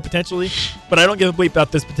negative way potentially, but I don't give a bleep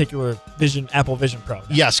about this particular Apple Vision Pro.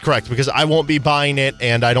 Yes, correct, because I won't be buying it,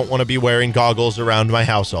 and I don't want to be wearing goggles around my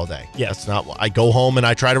house all day. Yes. That's not. I go home and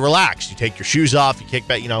I try to relax. You take your shoes off, you kick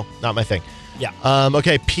back. Not my thing. Yeah.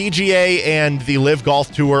 Okay. PGA and the Live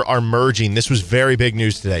Golf Tour are merging. This was very big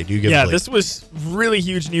news today. Do you give? Yeah, a bleep? this was really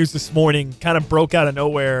huge news this morning. Kind of broke out of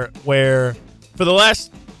nowhere. Where for the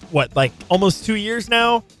last almost 2 years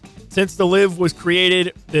now, since the Live was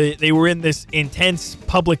created, they were in this intense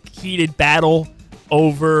public heated battle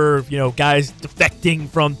over guys defecting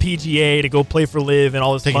from PGA to go play for Live and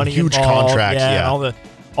all this Taking money huge involved. contracts. Yeah, and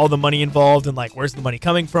all the money involved and where's the money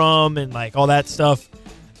coming from and all that stuff.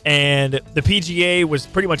 And the PGA was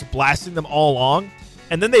pretty much blasting them all along.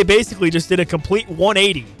 And then they basically just did a complete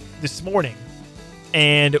 180 this morning.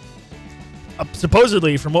 And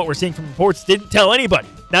supposedly, from what we're seeing from reports, didn't tell anybody,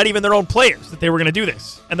 not even their own players, that they were going to do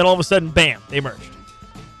this. And then all of a sudden, bam, they merged.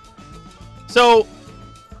 So,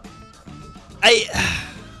 I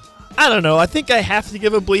don't know. I think I have to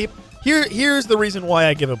give a bleep. Here's the reason why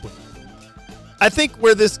I give a bleep. I think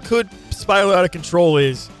where this could spiral out of control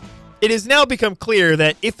is, it has now become clear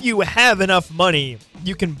that if you have enough money,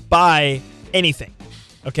 you can buy anything.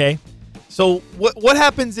 Okay? So what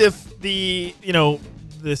happens if the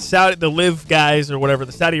Live guys or whatever,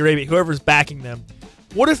 the Saudi Arabia, whoever's backing them,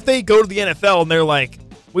 what if they go to the NFL and they're like,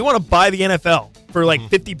 we want to buy the NFL for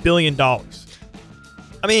 $50 billion?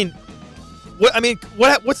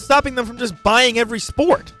 What's stopping them from just buying every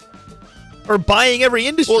sport? Or buying every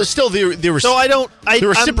industry. Well, still, they're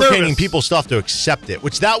reciprocating people's stuff to accept it,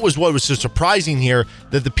 which that was what was so surprising here,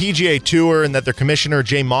 that the PGA Tour and that their commissioner,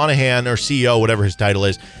 Jay Monahan, or CEO, whatever his title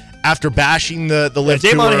is, after bashing the Live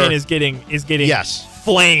Tour. Jay Monahan is getting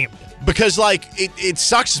flamed. Because, it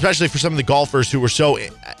sucks, especially for some of the golfers who were so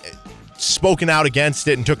spoken out against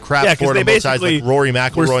it and took crap for it on both sides, like Rory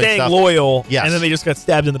McIlroy were staying and stuff. loyal, yes. And then they just got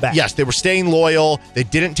stabbed in the back. Yes, they were staying loyal. They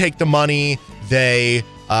didn't take the money. They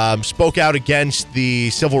spoke out against the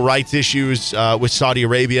civil rights issues with Saudi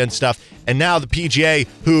Arabia and stuff. And now the PGA,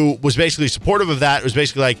 who was basically supportive of that, was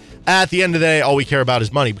basically like, at the end of the day, all we care about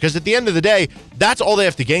is money. Because at the end of the day, that's all they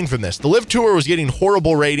have to gain from this. The Live Tour was getting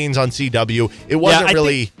horrible ratings on CW. It wasn't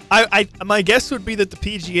really... my guess would be that the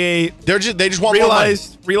PGA... They just want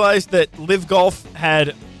realized that Live Golf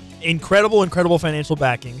had incredible financial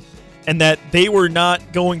backing, and that they were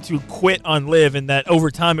not going to quit on Live, and that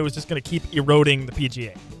over time it was just going to keep eroding the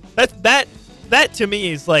PGA. That to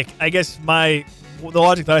me is I guess the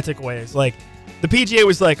logic that I take away is the PGA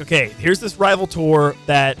was like, okay, here's this rival tour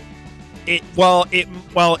that while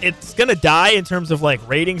it's going to die in terms of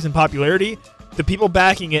ratings and popularity, the people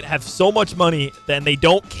backing it have so much money that they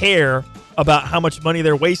don't care about how much money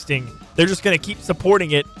they're wasting. They're just going to keep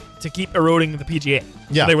supporting it to keep eroding the PGA.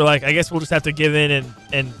 Yeah. So they were like, I guess we'll just have to give in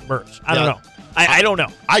and merge. I don't know. I don't know.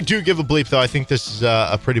 I do give a bleep, though. I think this is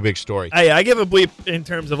a pretty big story. I give a bleep in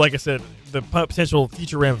terms of, like I said, the potential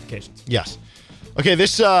future ramifications. Yes. Okay,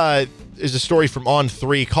 this is a story from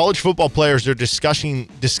On3. College football players are discussing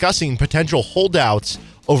potential holdouts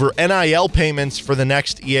over NIL payments for the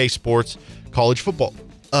next EA Sports college football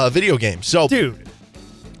video game. So, dude,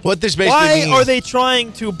 what this basically means... Why are they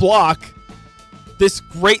trying to block this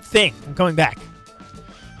great thing from coming back?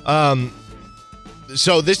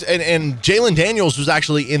 So this and Jalen Daniels was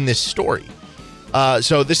actually in this story.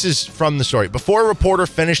 So this is from the story. Before a reporter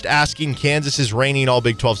finished asking Kansas's reigning All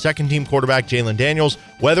Big 12 second-team quarterback Jalen Daniels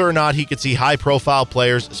whether or not he could see high-profile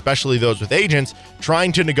players, especially those with agents,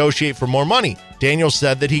 trying to negotiate for more money, Daniels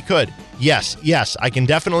said that he could. Yes, I can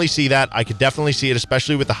definitely see that. I could definitely see it,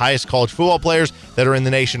 especially with the highest college football players that are in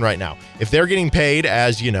the nation right now. If they're getting paid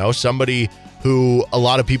as, somebody who a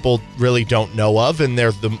lot of people really don't know of, and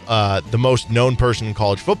they're the most known person in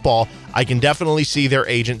college football, I can definitely see their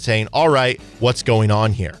agent saying, all right, what's going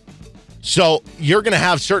on here? So you're going to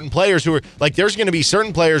have certain players who are like, there's going to be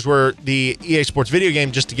certain players where the EA Sports video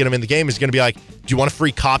game, just to get them in the game, is going to be like, do you want a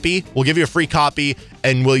free copy? We'll give you a free copy,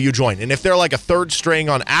 and will you join? And if they're like a third string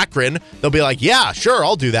on Akron, they'll be like, yeah, sure,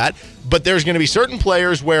 I'll do that. But there's going to be certain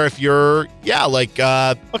players where if you're,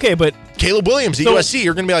 okay, but Caleb Williams at USC,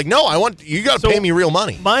 you're going to be like, no, you got to pay me real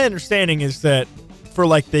money. My understanding is that for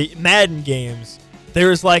like the Madden games,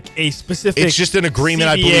 there is like a specific. It's just an agreement,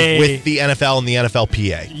 CBA, I believe, with the NFL and the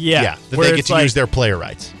NFLPA. Yeah, that they get to use their player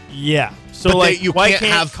rights. Yeah. So but like, you why can't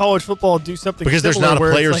can't have college football do something? Because there's similar not a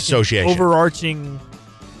where players' it's like association. an overarching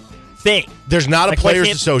thing. There's not like, a players'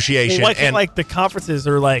 association. Well, why can't like the conferences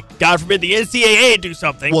or like, God forbid, the NCAA do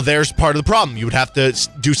something? Well, there's part of the problem. You would have to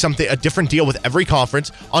do a different deal with every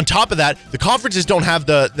conference. On top of that, the conferences don't have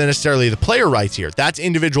the necessarily the player rights here. That's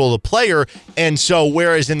individual to player. And so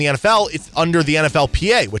whereas in the NFL, it's under the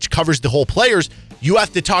NFLPA, which covers the whole players, you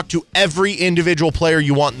have to talk to every individual player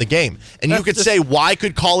you want in the game. And you could say, why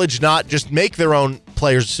could college not just make their own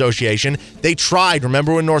players association? They tried.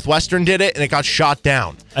 Remember when Northwestern did it and it got shot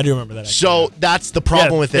down? I do remember that. Actually. So that's the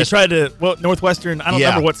problem with this. They tried to, Northwestern, I don't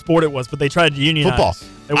remember what sport it was, but they tried to unionize.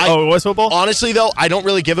 Football. It was football? Honestly, though, I don't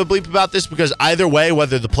really give a bleep about this because either way,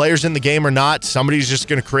 whether the player's in the game or not, somebody's just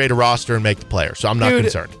going to create a roster and make the player. So I'm not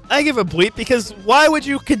concerned. I give a bleep because why would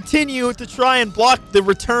you continue to try and block the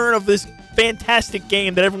return of this fantastic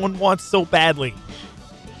game that everyone wants so badly?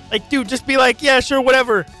 Like, dude, just be like, yeah, sure,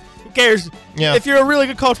 whatever. Who cares? Yeah. If you're a really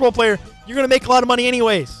good college football player, you're going to make a lot of money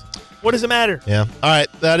anyways. What does it matter? Yeah. All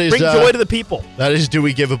right. That is bring joy to the people. That is Do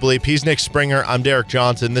We Give a Bleep? He's Nick Springer. I'm Derek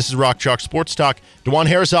Johnson. This is Rock Chalk Sports Talk. DeJuan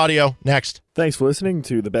Harris Audio. Next. Thanks for listening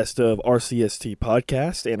to the Best of RCST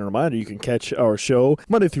podcast. And a reminder, you can catch our show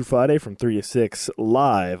Monday through Friday from 3 to 6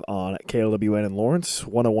 live on KLWN in Lawrence,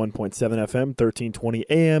 101.7 FM, 1320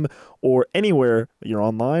 AM, or anywhere you're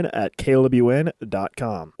online at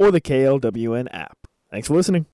klwn.com or the KLWN app. Thanks for listening.